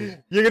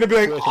 you're gonna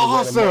be like,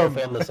 awesome.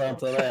 Into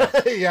something else.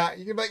 Yeah,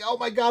 you're gonna be like, oh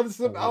my god, this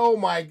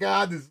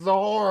is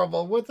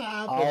horrible. What's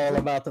happening? All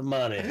about the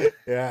money.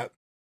 Yeah,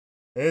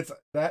 it's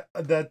that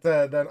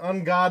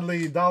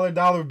ungodly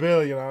dollar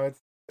bill. You know,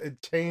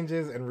 it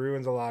changes and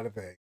ruins a lot of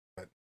things.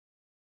 But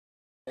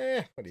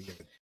what do you give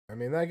it? I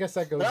mean, I guess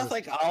that goes. But I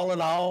think all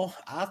in all,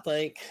 I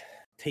think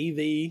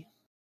TV.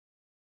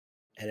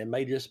 And it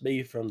may just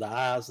be from the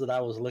eyes that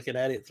I was looking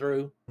at it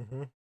through.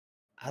 Mm-hmm.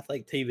 I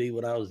think TV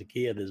when I was a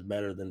kid is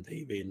better than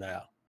TV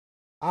now.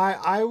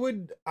 I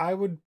would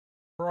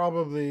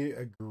probably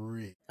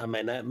agree. I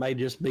mean, that may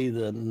just be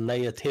the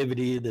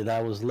naivety that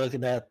I was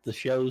looking at the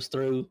shows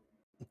through.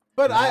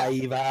 But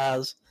naive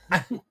eyes.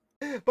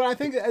 But I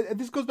think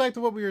this goes back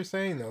to what we were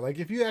saying though. Like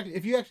if you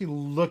actually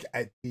look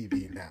at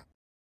TV now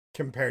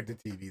compared to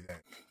TV then,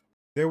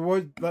 there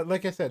was,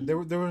 like I said, there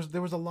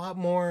was a lot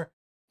more.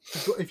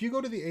 If you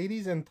go to the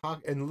 80s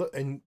and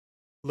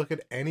look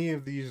at any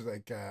of these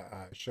like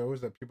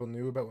shows that people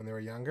knew about when they were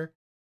younger,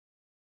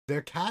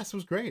 their cast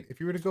was great.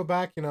 If you were to go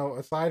back, you know,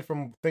 aside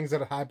from things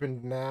that have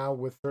happened now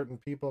with certain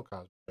people,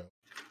 Cosby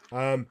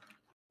Show,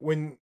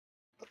 when,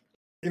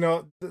 you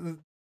know,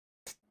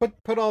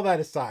 put all that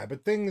aside,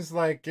 but things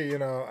like, you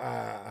know,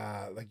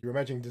 like you were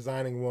mentioning,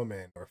 Designing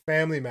Woman or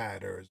Family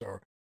Matters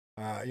or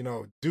you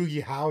know,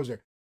 Doogie Howser,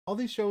 all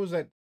these shows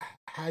that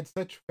had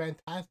such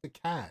fantastic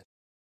cast.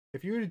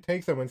 If you were to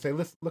take someone and say,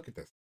 let's look at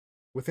this,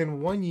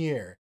 within 1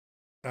 year,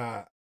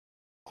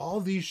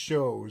 all these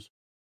shows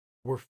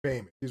were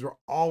famous. These were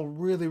all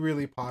really,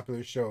 really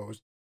popular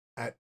shows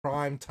at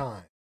prime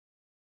time.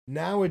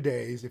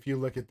 Nowadays, if you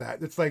look at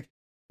that, it's like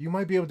you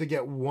might be able to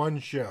get one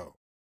show.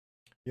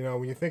 You know,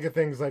 when you think of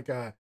things like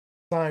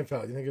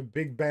Seinfeld, you think of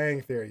Big Bang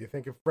Theory, you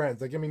think of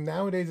Friends. Like, I mean,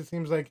 nowadays it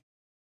seems like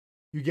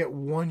you get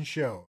one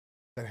show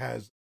that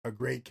has a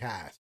great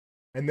cast,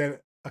 and then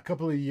a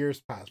couple of years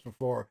pass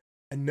before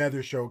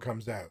another show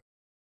comes out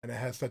and it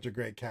has such a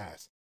great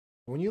cast.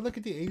 When you look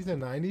at the 80s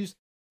and 90s,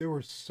 there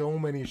were so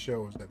many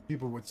shows that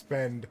people would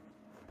spend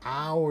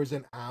hours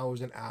and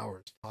hours and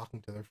hours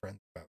talking to their friends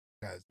about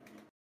because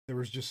there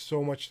was just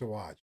so much to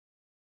watch.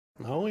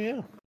 Oh yeah.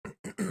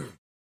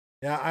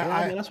 Yeah,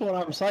 I mean, that's what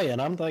I'm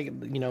saying. I'm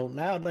thinking, you know,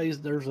 nowadays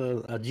there's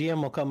a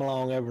gym will come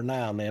along every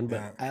now and then,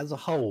 but as a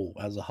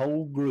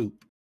whole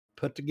group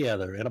put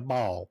together in a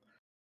ball,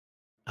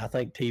 I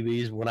think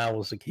TVs when I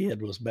was a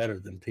kid was better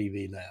than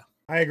TV now.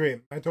 I agree.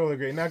 I totally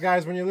agree. Now,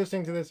 guys, when you're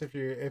listening to this, if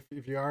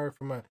you are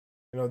from a,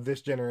 you know,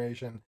 this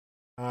generation,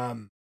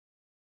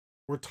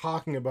 we're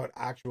talking about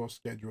actual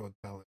scheduled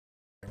television.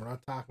 We're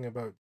not talking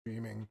about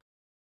streaming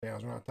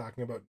channels. We're not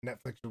talking about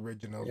Netflix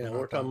originals. Yeah,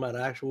 we're talking about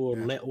actual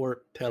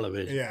network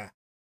television. Yeah,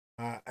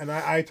 and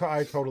I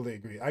totally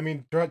agree. I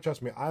mean,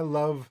 trust me, I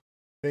love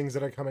things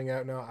that are coming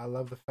out now. I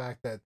love the fact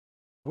that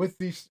with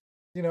these,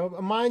 you know,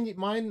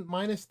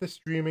 minus the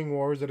streaming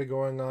wars that are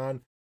going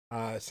on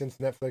since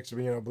Netflix,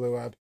 you know, blew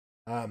up.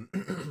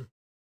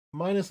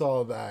 Minus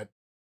all of that,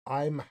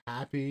 I'm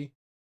happy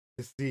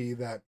to see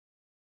that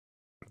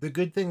the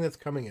good thing that's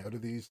coming out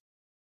of these,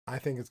 I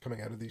think it's coming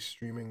out of these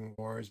streaming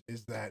wars,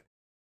 is that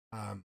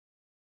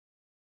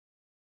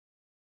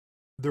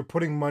they're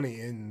putting money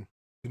in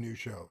the new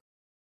shows,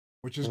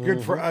 which is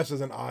good for us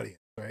as an audience,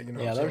 right? You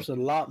know, yeah, there's a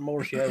lot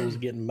more shows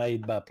getting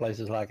made by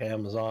places like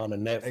Amazon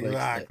and Netflix.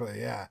 Exactly,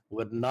 yeah.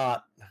 Would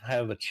not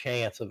have a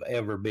chance of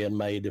ever being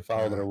made if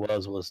all there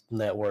was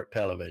network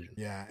television.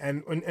 Yeah,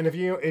 and if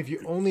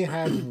you only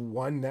had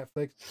one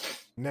Netflix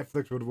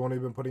would have only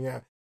been putting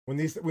out when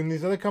these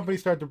other companies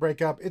start to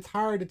break up. It's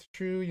hard, it's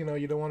true, you know,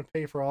 you don't want to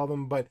pay for all of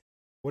them, but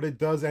what it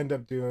does end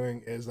up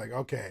doing is like,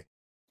 okay,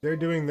 they're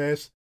doing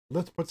this,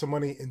 let's put some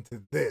money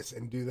into this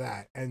and do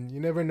that, and you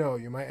never know,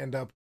 you might end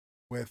up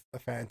with a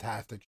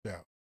fantastic show.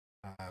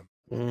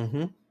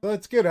 So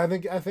that's good. I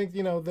think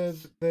you know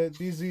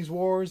these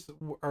wars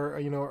are,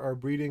 you know, are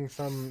breeding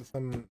some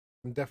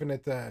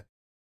definite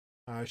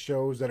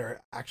shows that are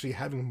actually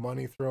having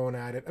money thrown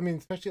at it. I mean,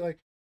 especially like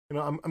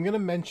I'm gonna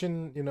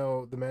mention, The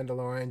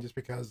Mandalorian just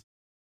because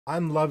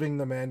I'm loving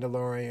The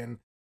Mandalorian.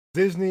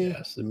 Disney,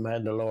 Yes, The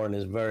Mandalorian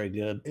is very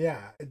good.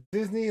 yeah,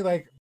 Disney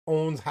like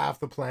owns half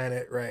the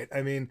planet, right?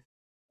 I mean,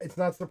 it's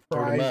not Pretty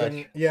surprising.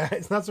 much. Yeah,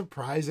 it's not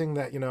surprising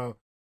that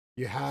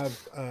you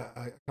have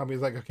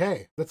companies like,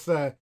 okay, let's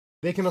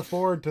they can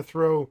afford to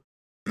throw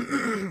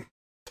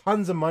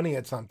tons of money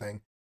at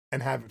something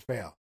and have it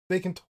fail. They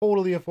can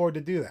totally afford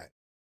to do that.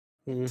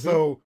 Mhm.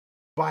 So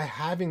by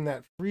having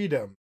that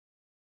freedom,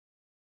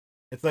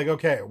 it's like,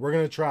 okay, we're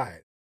gonna try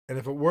it, and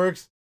if it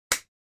works,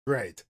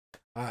 great.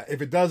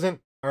 If it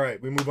doesn't, all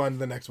right, we move on to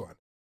the next one.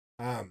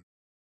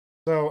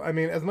 So I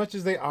mean, as much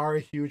as they are a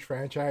huge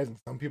franchise, and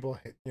some people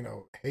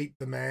hate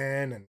the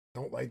man and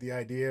don't like the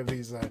idea of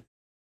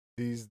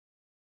these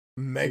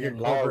mega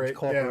large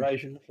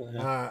corporations,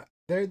 corporations.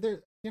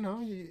 they're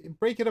you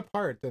break it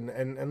apart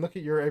and look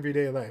at your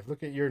everyday life.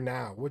 Look at your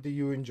now. What do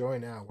you enjoy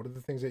now? What are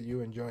the things that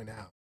you enjoy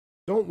now?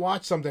 Don't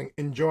watch something,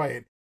 enjoy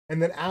it,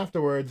 and then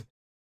afterwards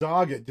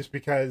dog it just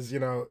because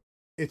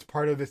it's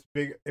part of this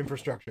big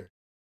infrastructure.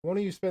 Why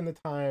don't you spend the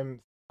time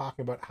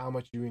talking about how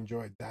much you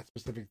enjoyed that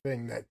specific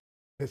thing that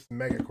this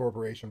mega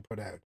corporation put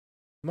out?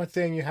 I'm not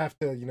saying you have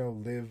to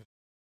live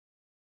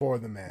for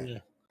the man, Yeah.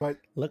 but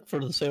Look for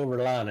the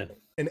silver lining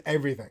in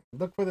everything.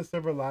 Look for the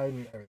silver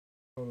lining in everything.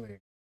 Totally.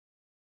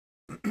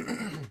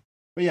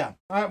 But yeah,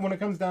 when it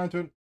comes down to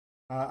it,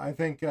 I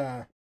think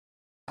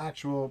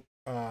actual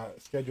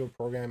scheduled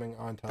programming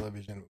on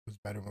television was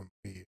better when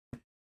we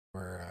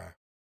were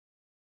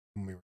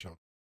children.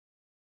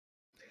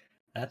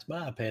 That's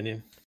my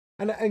opinion.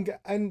 And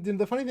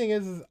the funny thing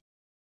is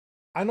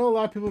I know a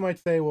lot of people might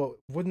say, well,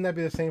 wouldn't that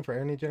be the same for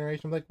any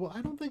generation? I'm like, well,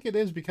 I don't think it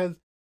is, because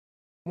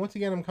once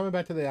again, I'm coming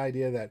back to the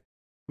idea that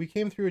we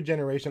came through a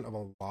generation of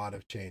a lot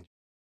of change.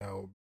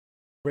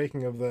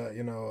 Breaking of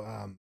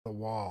the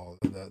wall,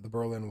 the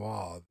Berlin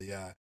Wall,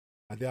 the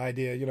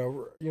idea,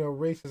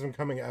 racism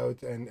coming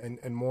out,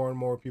 and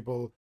more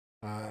people,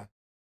 more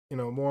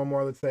and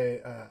more, let's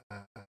say,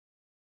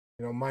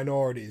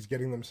 minorities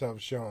getting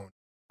themselves shown,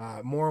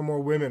 more and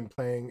more women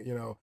playing,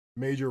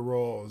 major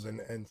roles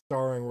and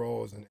starring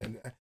roles, and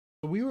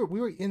we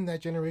were in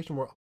that generation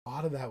where a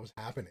lot of that was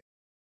happening,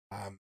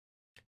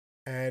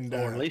 and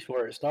Or at least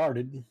where it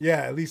started.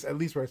 yeah, at least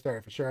where it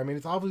started, for sure. I mean,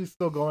 it's obviously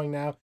still going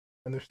now,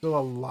 and there's still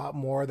a lot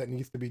more that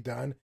needs to be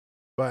done,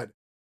 but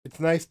it's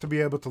nice to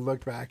be able to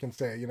look back and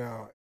say,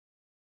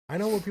 I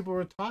know what people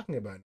were talking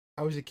about.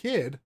 I was a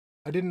kid,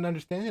 I didn't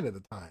understand it at the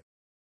time,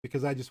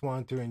 because I just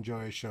wanted to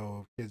enjoy a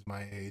show of kids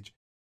my age,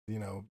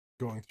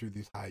 going through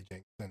these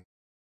hijinks, and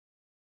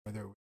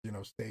whether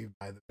Saved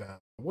by the Bell,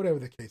 whatever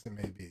the case it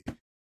may be.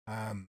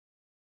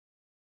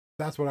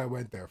 That's what I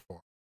went there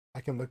for.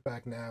 I can look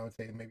back now and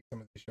say maybe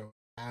some of the shows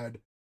had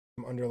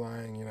some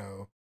underlying,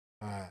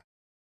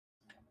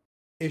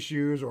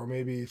 issues, or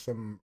maybe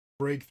some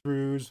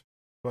breakthroughs,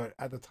 but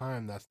at the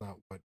time, that's not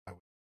what I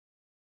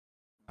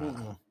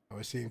was. I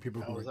was seeing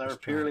people who was were there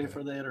just purely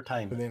for the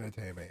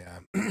entertainment.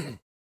 Yeah.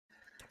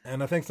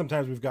 And I think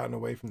sometimes we've gotten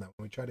away from that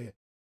when we try to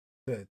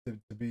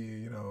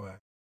be,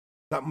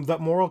 that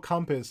moral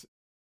compass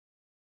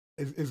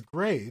is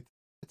great.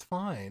 It's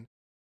fine.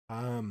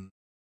 And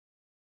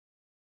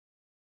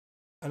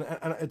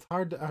it's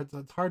hard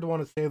to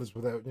want to say this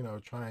without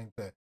trying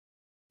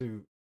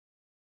to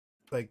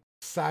like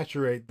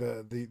saturate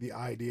the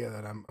idea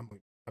that I'm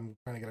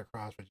trying to get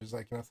across, which is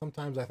like,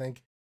 sometimes I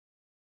think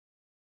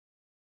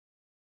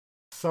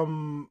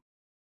some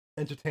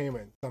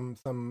entertainment,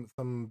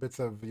 some bits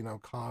of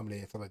comedy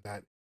and stuff like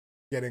that,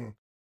 getting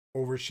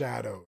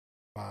overshadowed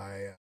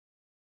by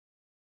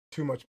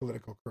too much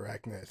political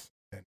correctness,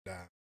 and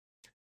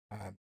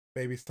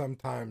maybe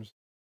sometimes,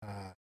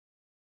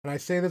 and I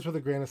say this with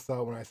a grain of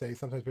salt when I say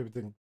sometimes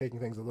people taking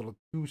things a little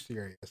too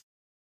serious.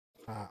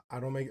 I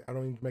don't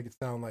even make it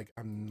sound like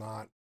I'm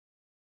not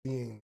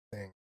seeing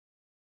things,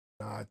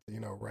 not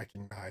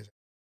recognizing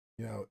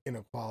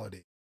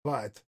inequality,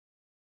 but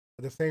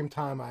at the same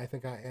time, I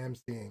think I am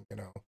seeing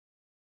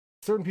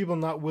certain people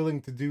not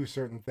willing to do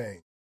certain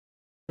things,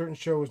 certain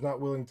shows not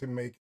willing to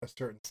make a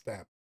certain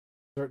step,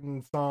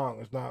 certain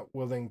songs not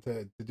willing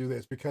to do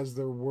this because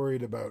they're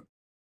worried about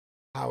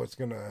how it's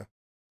gonna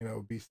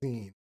be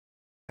seen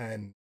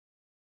and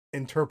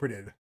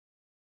interpreted.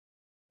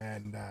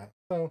 And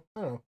so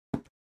I don't know,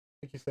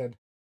 like you said,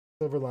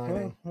 silver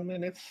lining. Well, I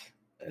mean,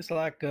 it's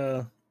like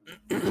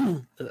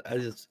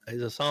it's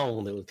a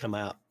song that would come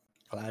out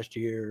last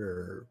year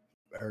or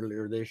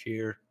earlier this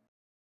year.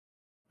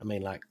 I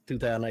mean, like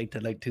 2008 to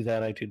like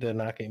 2008,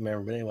 2009, I can't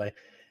remember, but anyway,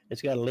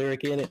 it's got a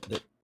lyric in it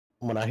that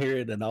when I hear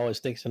it, it always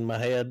sticks in my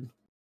head.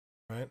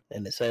 Right.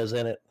 And it says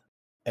in it,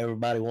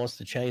 everybody wants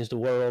to change the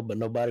world, but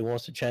nobody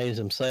wants to change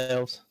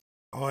themselves.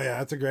 Oh yeah,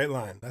 that's a great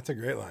line. That's a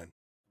great line.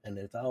 And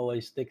it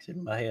always sticks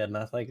in my head, and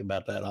I think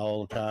about that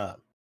all the time.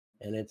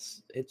 And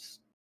it's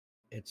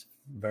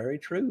very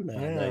true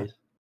nowadays. Yeah.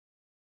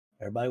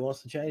 Everybody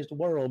wants to change the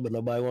world, but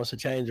nobody wants to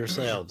change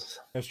themselves.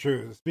 That's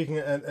true. Speaking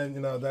of,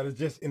 and that is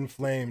just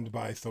inflamed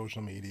by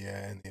social media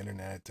and the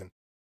internet and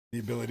the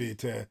ability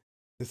to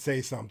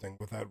say something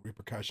without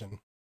repercussion.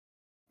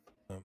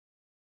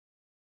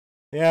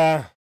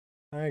 Yeah,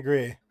 I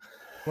agree.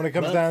 When it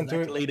comes down to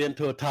it, lead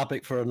into a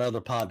topic for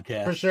another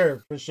podcast. For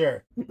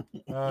sure.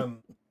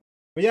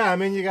 But yeah, I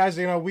mean, you guys,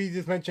 we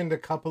just mentioned a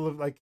couple of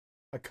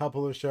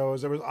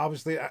shows. There was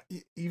obviously,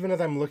 even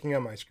as I'm looking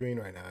at my screen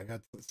right now, I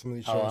got some of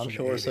these shows. I'm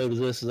sure as soon as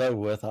this is over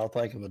with, I'll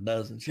think of a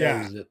dozen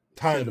shows that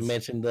tons. should have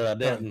mentioned that I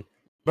didn't.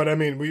 But I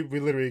mean, we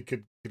literally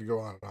could go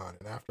on,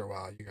 and after a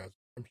while, you guys,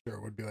 I'm sure,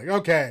 would be like,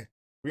 okay,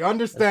 we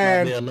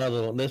understand. This might be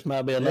another one. This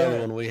might be another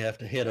one we have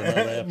to hit another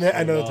episode.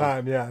 Another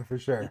time, yeah, for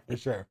sure.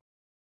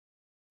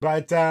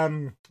 But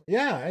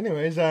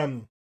anyways,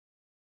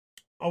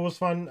 always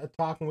fun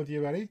talking with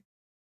you, buddy.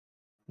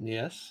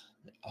 Yes,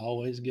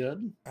 always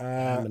good.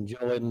 I'm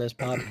enjoying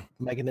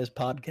making this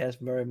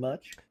podcast very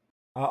much.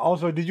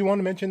 Also, did you want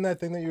to mention that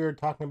thing that you were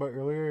talking about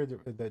earlier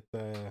that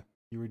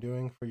you were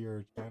doing for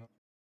your channel?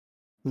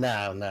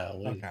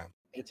 No. Okay.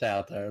 It's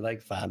out there. They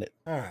can find it.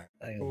 All right.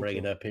 I can bring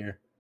it up here.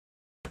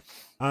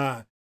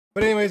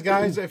 But anyways,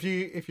 guys, if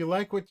you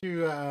like what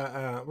you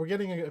we're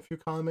getting a few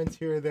comments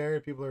here or there.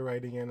 People are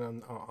writing in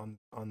on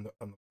the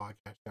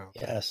podcast channel.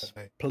 Yes,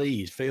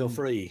 please feel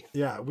free.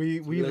 Yeah, we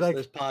like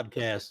this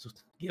podcast.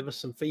 Give us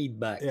some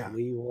feedback. Yeah,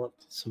 we want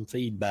some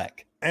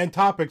feedback and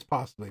topics,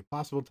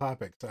 possible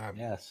topics.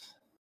 Yes.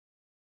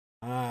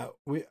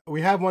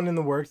 We have one in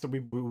the works that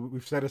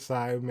we've set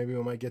aside. Maybe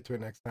we might get to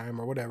it next time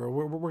or whatever.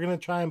 We're gonna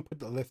try and put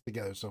the list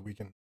together so we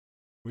can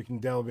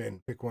delve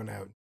in, pick one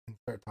out, and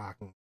start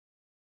talking.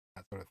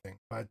 That sort of thing.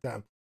 But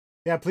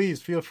yeah,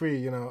 please feel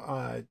free.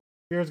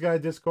 Fear's got a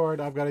Discord.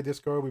 I've got a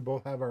Discord. We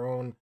both have our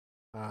own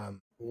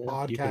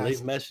podcast. You can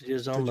leave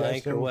messages on the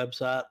Anchor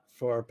website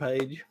for our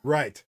page.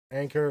 Right,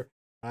 Anchor.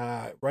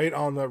 Right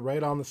on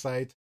the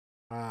site.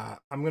 I'm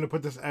gonna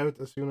put this out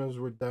as soon as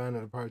we're done.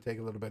 It'll probably take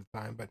a little bit of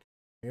time, but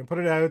we're gonna put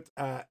it out,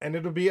 and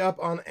it'll be up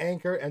on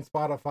Anchor and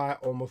Spotify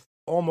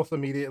almost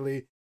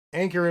immediately.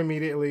 Anchor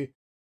immediately.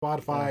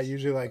 Spotify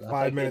usually like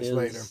 5 minutes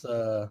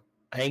later.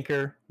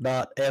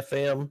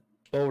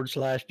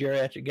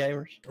 Anchor.fm/geriatric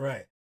gamers.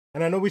 Right.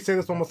 And I know we say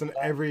this almost in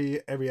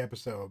every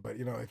episode, but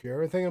if you're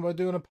ever thinking about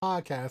doing a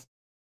podcast,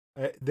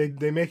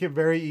 they make it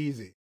very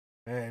easy.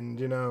 And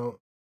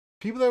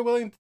people are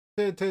willing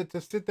to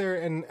sit there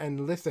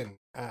and listen,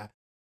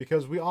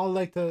 because we all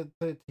like to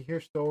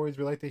hear stories.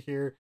 We like to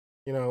hear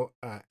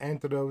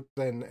anecdotes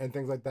and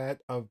things like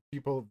that of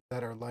people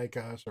that are like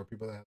us or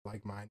people that are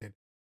like-minded.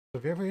 So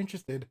if you're ever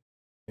interested,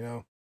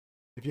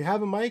 if you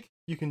have a mic,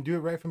 you can do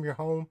it right from your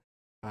home.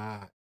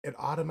 It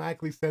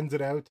automatically sends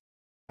it out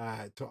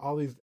to all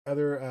these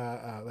other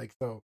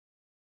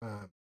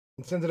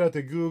it sends it out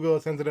to Google,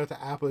 it sends it out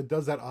to Apple. It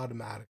does that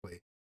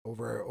automatically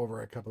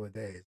over a couple of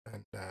days,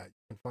 and you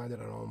can find it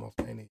on almost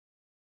any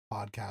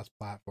podcast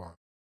platform.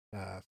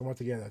 So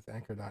once again, that's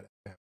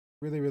Anchor.fm.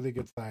 Really, really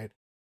good site.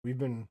 We've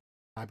been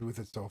happy with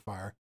it so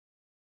far.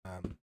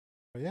 But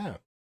yeah.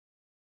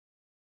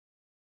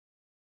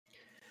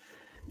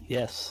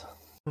 Yes.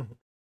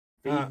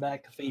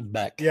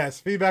 Feedback.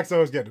 Yes, feedback's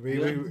always good.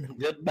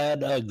 Good,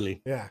 bad,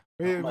 ugly. Yeah.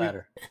 Don't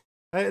matter.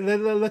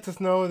 Let us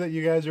know that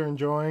you guys are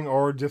enjoying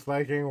or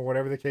disliking or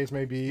whatever the case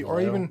may be.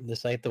 Or even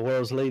this ain't the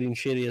world's leading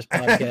shittiest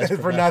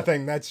podcast for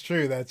nothing. That's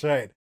true. That's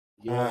right.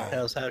 You want to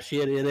tell us how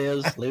shitty it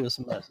is? Leave us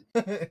a message.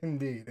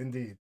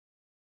 Indeed.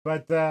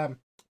 But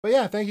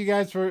yeah, thank you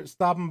guys for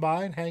stopping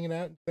by and hanging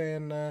out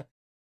and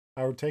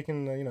we're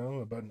taking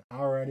about an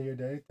hour out of your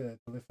day to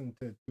listen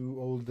to two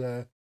old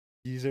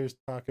geezers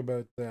talk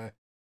about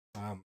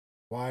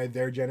why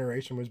their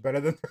generation was better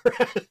than the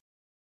rest.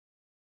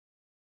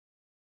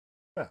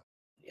 Well,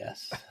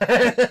 yes.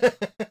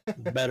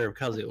 Better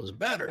because it was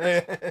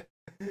better.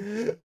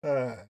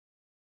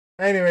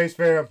 Anyways,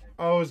 Fair,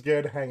 always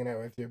good hanging out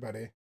with you,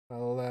 buddy.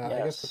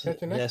 I guess we'll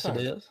catch you next time.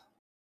 Yes, it is.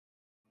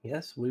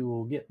 Yes, we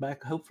will get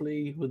back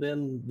hopefully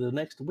within the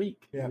next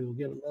week. Yeah. We will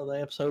get another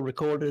episode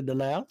recorded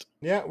and out.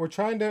 Yeah, we're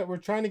trying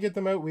to get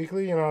them out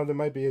weekly. There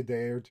might be a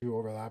day or two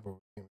overlap, or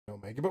we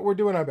don't make it, but we're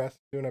doing our best.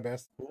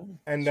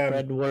 And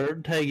spread the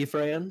word, tag your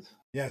friends.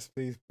 Yes,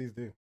 please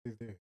do.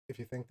 If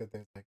you think that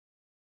there's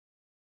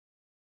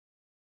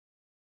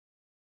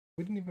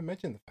we didn't even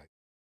mention the fact.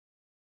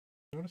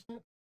 Notice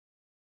that?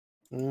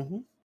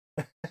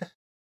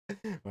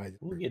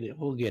 We'll get it.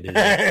 We'll get it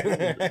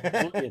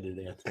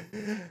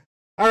in.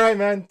 All right,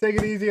 man. Take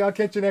it easy. I'll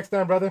catch you next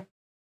time, brother.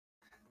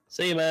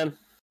 See you, man.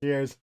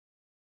 Cheers.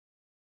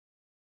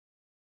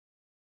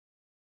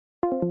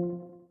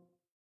 All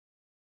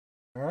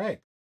right.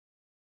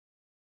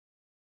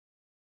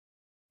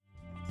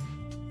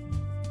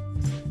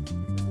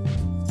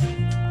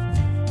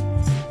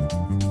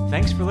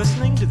 Thanks for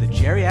listening to the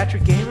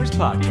Geriatric Gamers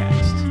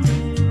Podcast.